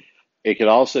 It could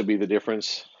also be the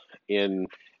difference in,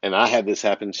 and I had this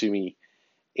happen to me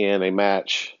in a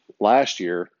match last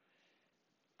year.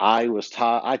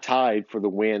 I tied for the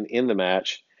win in the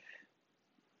match,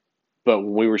 but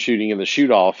when we were shooting in the shoot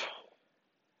off,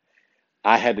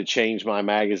 I had to change my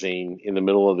magazine in the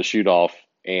middle of the shoot off,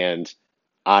 and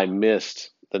I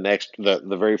missed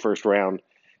the very first round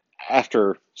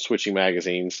after switching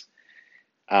magazines.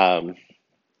 Um,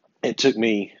 it took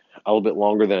me a little bit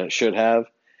longer than it should have,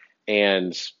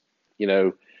 and you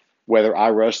know, whether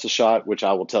I rushed the shot, which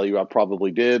I will tell you I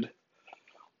probably did,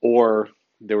 or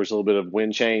there was a little bit of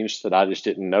wind change that I just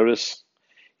didn't notice.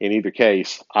 In either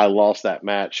case, I lost that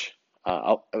match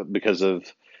because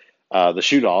of the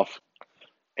shoot off.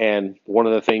 And one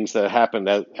of the things that happened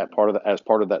as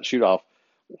part of that shoot off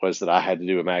was that I had to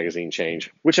do a magazine change,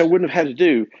 which I wouldn't have had to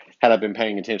do had I been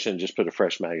paying attention and just put a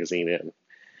fresh magazine in.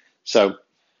 So,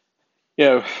 you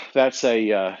know, that's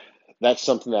that's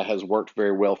something that has worked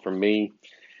very well for me.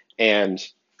 And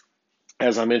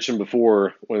as I mentioned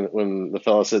before, when the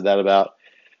fellow said that about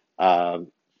uh,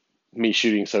 me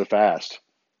shooting so fast,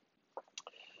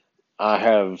 I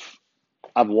have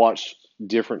I've watched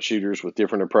different shooters with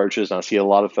different approaches, and I see a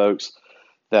lot of folks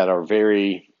that are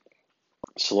very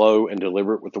slow and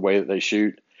deliberate with the way that they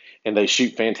shoot, and they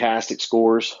shoot fantastic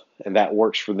scores, and that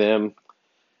works for them.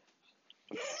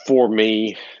 For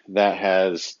me, that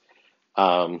has,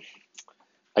 um,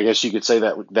 I guess you could say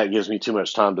that gives me too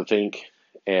much time to think,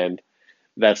 and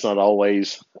that's not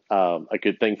always a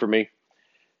good thing for me.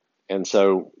 And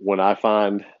so when I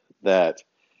find that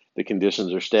the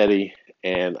conditions are steady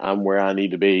and I'm where I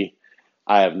need to be,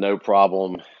 I have no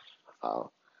problem uh,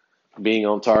 being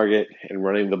on target and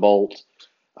running the bolt.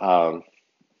 Um,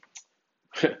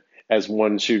 as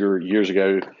one shooter years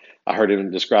ago, I heard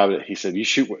him describe it. He said, "You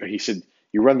shoot." He said,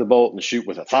 "You run the bolt and shoot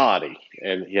with authority."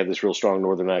 And he had this real strong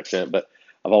northern accent, but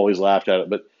I've always laughed at it.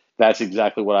 But that's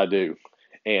exactly what I do.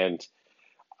 And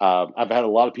I've had a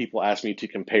lot of people ask me to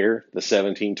compare the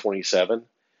 1727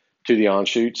 to the on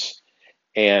shoots,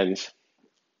 and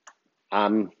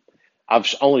I'm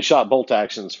I've only shot bolt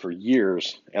actions for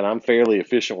years, and I'm fairly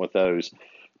efficient with those.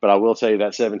 But I will tell you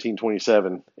that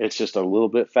 1727, it's just a little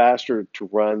bit faster to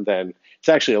run than it's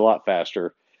actually a lot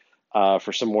faster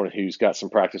for someone who's got some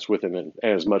practice with it and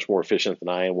is much more efficient than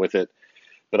I am with it.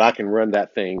 But I can run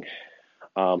that thing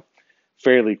um,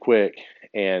 fairly quick,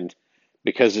 and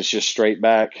because it's just straight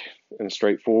back and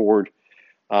straightforward,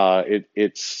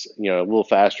 it's a little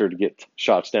faster to get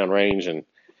shots down range. And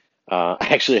I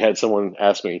actually had someone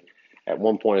ask me at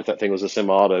one point if that thing was a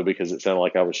semi-auto because it sounded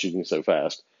like I was shooting so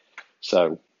fast.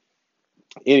 So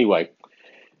anyway,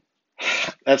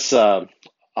 that's a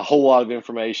whole lot of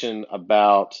information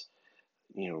about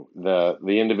the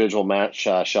individual match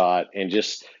shot and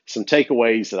just some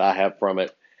takeaways that I have from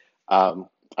it.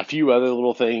 A few other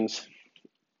little things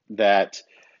that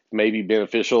may be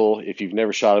beneficial if you've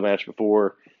never shot a match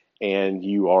before and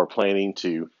you are planning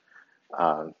to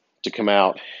come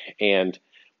out and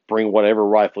bring whatever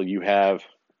rifle you have.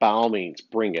 By all means,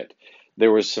 bring it.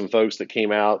 There was some folks that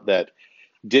came out that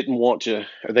didn't want to,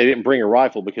 or they didn't bring a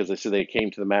rifle because they said they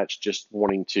came to the match just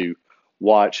wanting to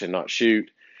watch and not shoot.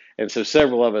 And so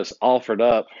several of us offered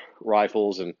up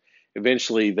rifles, and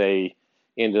eventually they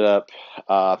ended up,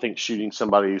 I think, shooting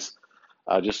somebody's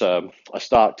just a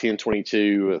stock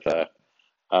 1022 with I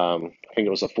think it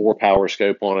was a 4-power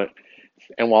scope on it.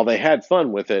 And while they had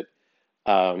fun with it,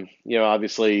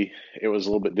 obviously it was a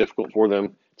little bit difficult for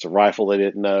them. It's a rifle they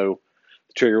didn't know.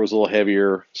 The trigger was a little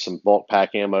heavier. Some bulk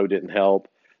pack ammo didn't help.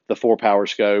 The 4-power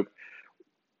scope,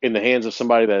 in the hands of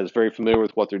somebody that is very familiar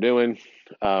with what they're doing,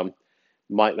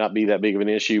 might not be that big of an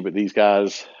issue. But these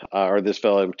guys, or this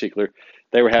fellow in particular,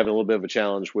 they were having a little bit of a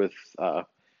challenge with,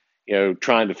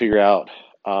 trying to figure out.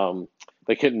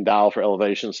 They couldn't dial for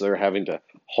elevation, so they were having to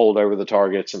hold over the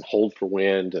targets and hold for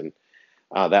wind, and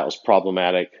that was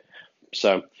problematic.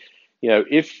 So,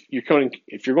 if you're going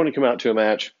to come out to a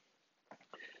match,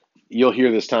 you'll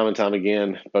hear this time and time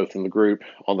again, both in the group,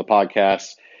 on the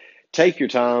podcast. Take your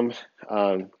time,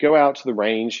 go out to the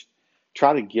range,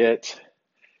 try to get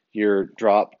your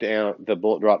the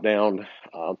bullet drop down.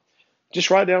 Just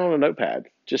write down on a notepad.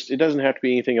 It doesn't have to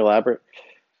be anything elaborate.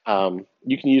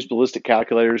 You can use ballistic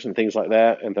calculators and things like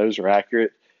that, and those are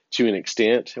accurate to an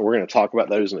extent. And we're going to talk about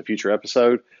those in a future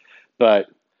episode. But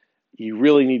you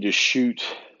really need to shoot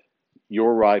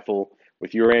your rifle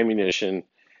with your ammunition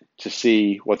to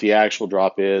see what the actual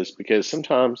drop is, because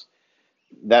sometimes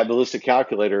that ballistic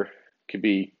calculator could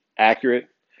be accurate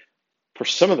for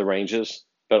some of the ranges,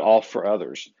 but off for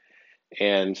others.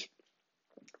 And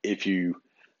if you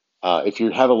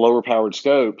have a lower powered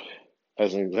scope,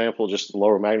 as an example, just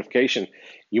lower magnification,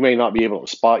 you may not be able to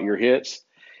spot your hits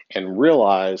and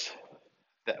realize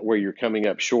that where you're coming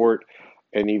up short,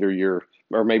 and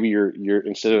maybe you're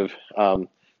instead of the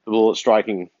bullet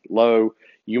striking low,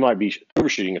 you might be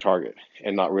overshooting a target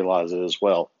and not realize it as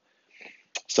well.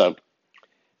 So,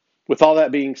 with all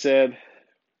that being said,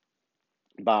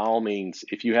 by all means,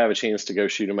 if you have a chance to go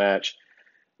shoot a match,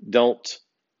 don't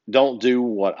do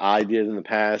what I did in the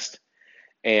past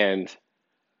and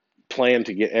plan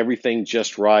to get everything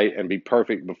just right and be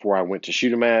perfect before I went to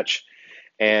shoot a match.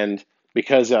 And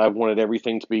because I wanted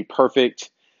everything to be perfect,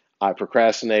 I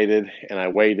procrastinated and I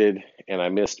waited and I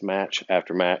missed match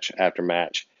after match after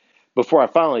match before I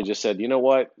finally just said, you know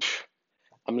what,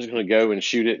 I'm just going to go and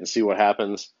shoot it and see what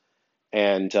happens.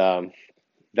 And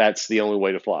that's the only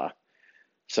way to fly.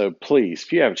 So please,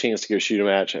 if you have a chance to go shoot a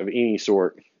match of any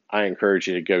sort, I encourage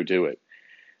you to go do it.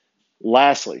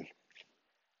 Lastly,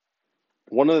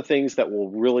 one of the things that will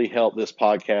really help this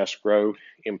podcast grow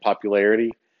in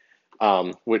popularity,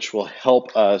 which will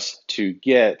help us to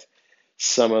get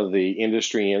some of the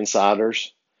industry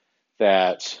insiders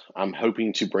that I'm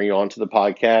hoping to bring onto the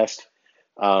podcast.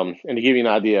 And to give you an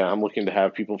idea, I'm looking to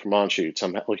have people from Onshoots.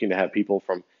 I'm looking to have people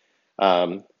from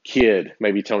Kidd,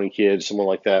 maybe Tony Kidd, someone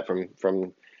like that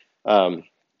from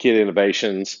Kidd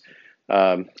Innovations.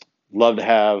 Love to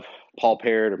have Paul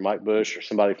Parrott or Mike Bush or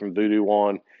somebody from Voodoo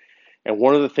on. And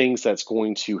one of the things that's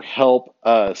going to help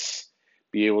us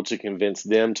be able to convince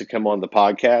them to come on the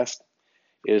podcast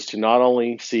is to not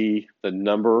only see the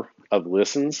number of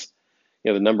listens,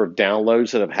 the number of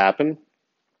downloads that have happened,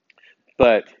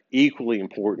 but equally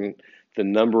important, the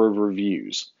number of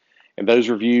reviews. And those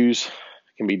reviews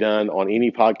can be done on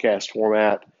any podcast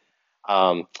format.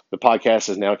 The podcast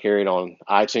is now carried on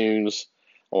iTunes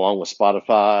along with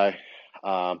Spotify.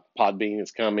 Podbean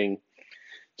is coming.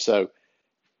 So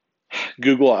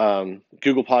Google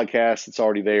Podcasts, it's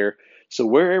already there. So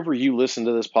wherever you listen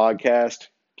to this podcast,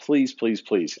 please, please,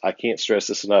 please, I can't stress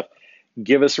this enough,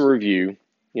 give us a review,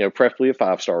 preferably a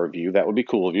 5-star review. That would be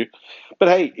cool of you. But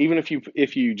hey, even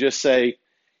if you just say,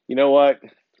 you know what,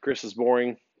 Chris is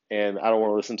boring and I don't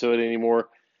want to listen to it anymore,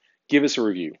 give us a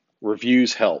review.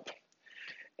 Reviews help.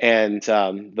 And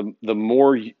the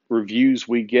more reviews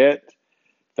we get,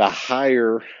 the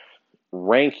higher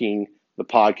ranking the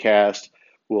podcast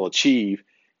will achieve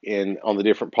on the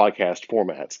different podcast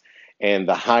formats. And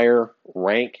the higher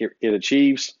rank it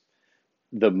achieves,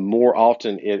 the more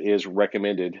often it is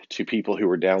recommended to people who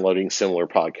are downloading similar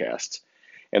podcasts.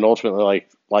 And ultimately,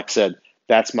 like I said,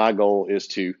 that's my goal, is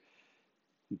to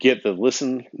get the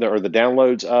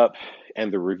downloads up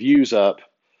and the reviews up,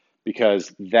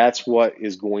 because that's what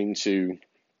is going to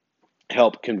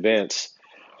help convince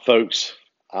folks,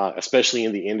 especially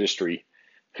in the industry,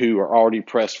 who are already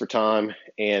pressed for time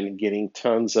and getting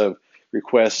tons of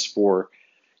requests for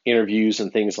interviews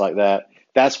and things like that.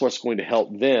 That's what's going to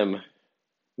help them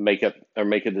make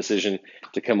a decision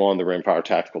to come on the Rimfire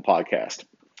Tactical podcast.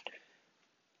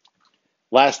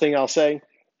 Last thing I'll say,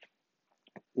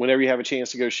 whenever you have a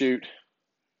chance to go shoot,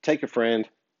 take a friend,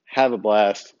 have a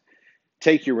blast,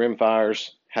 take your rimfires,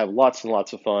 have lots and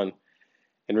lots of fun,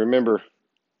 and remember,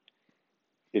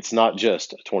 it's not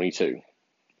just a 22.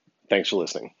 Thanks for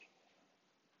listening.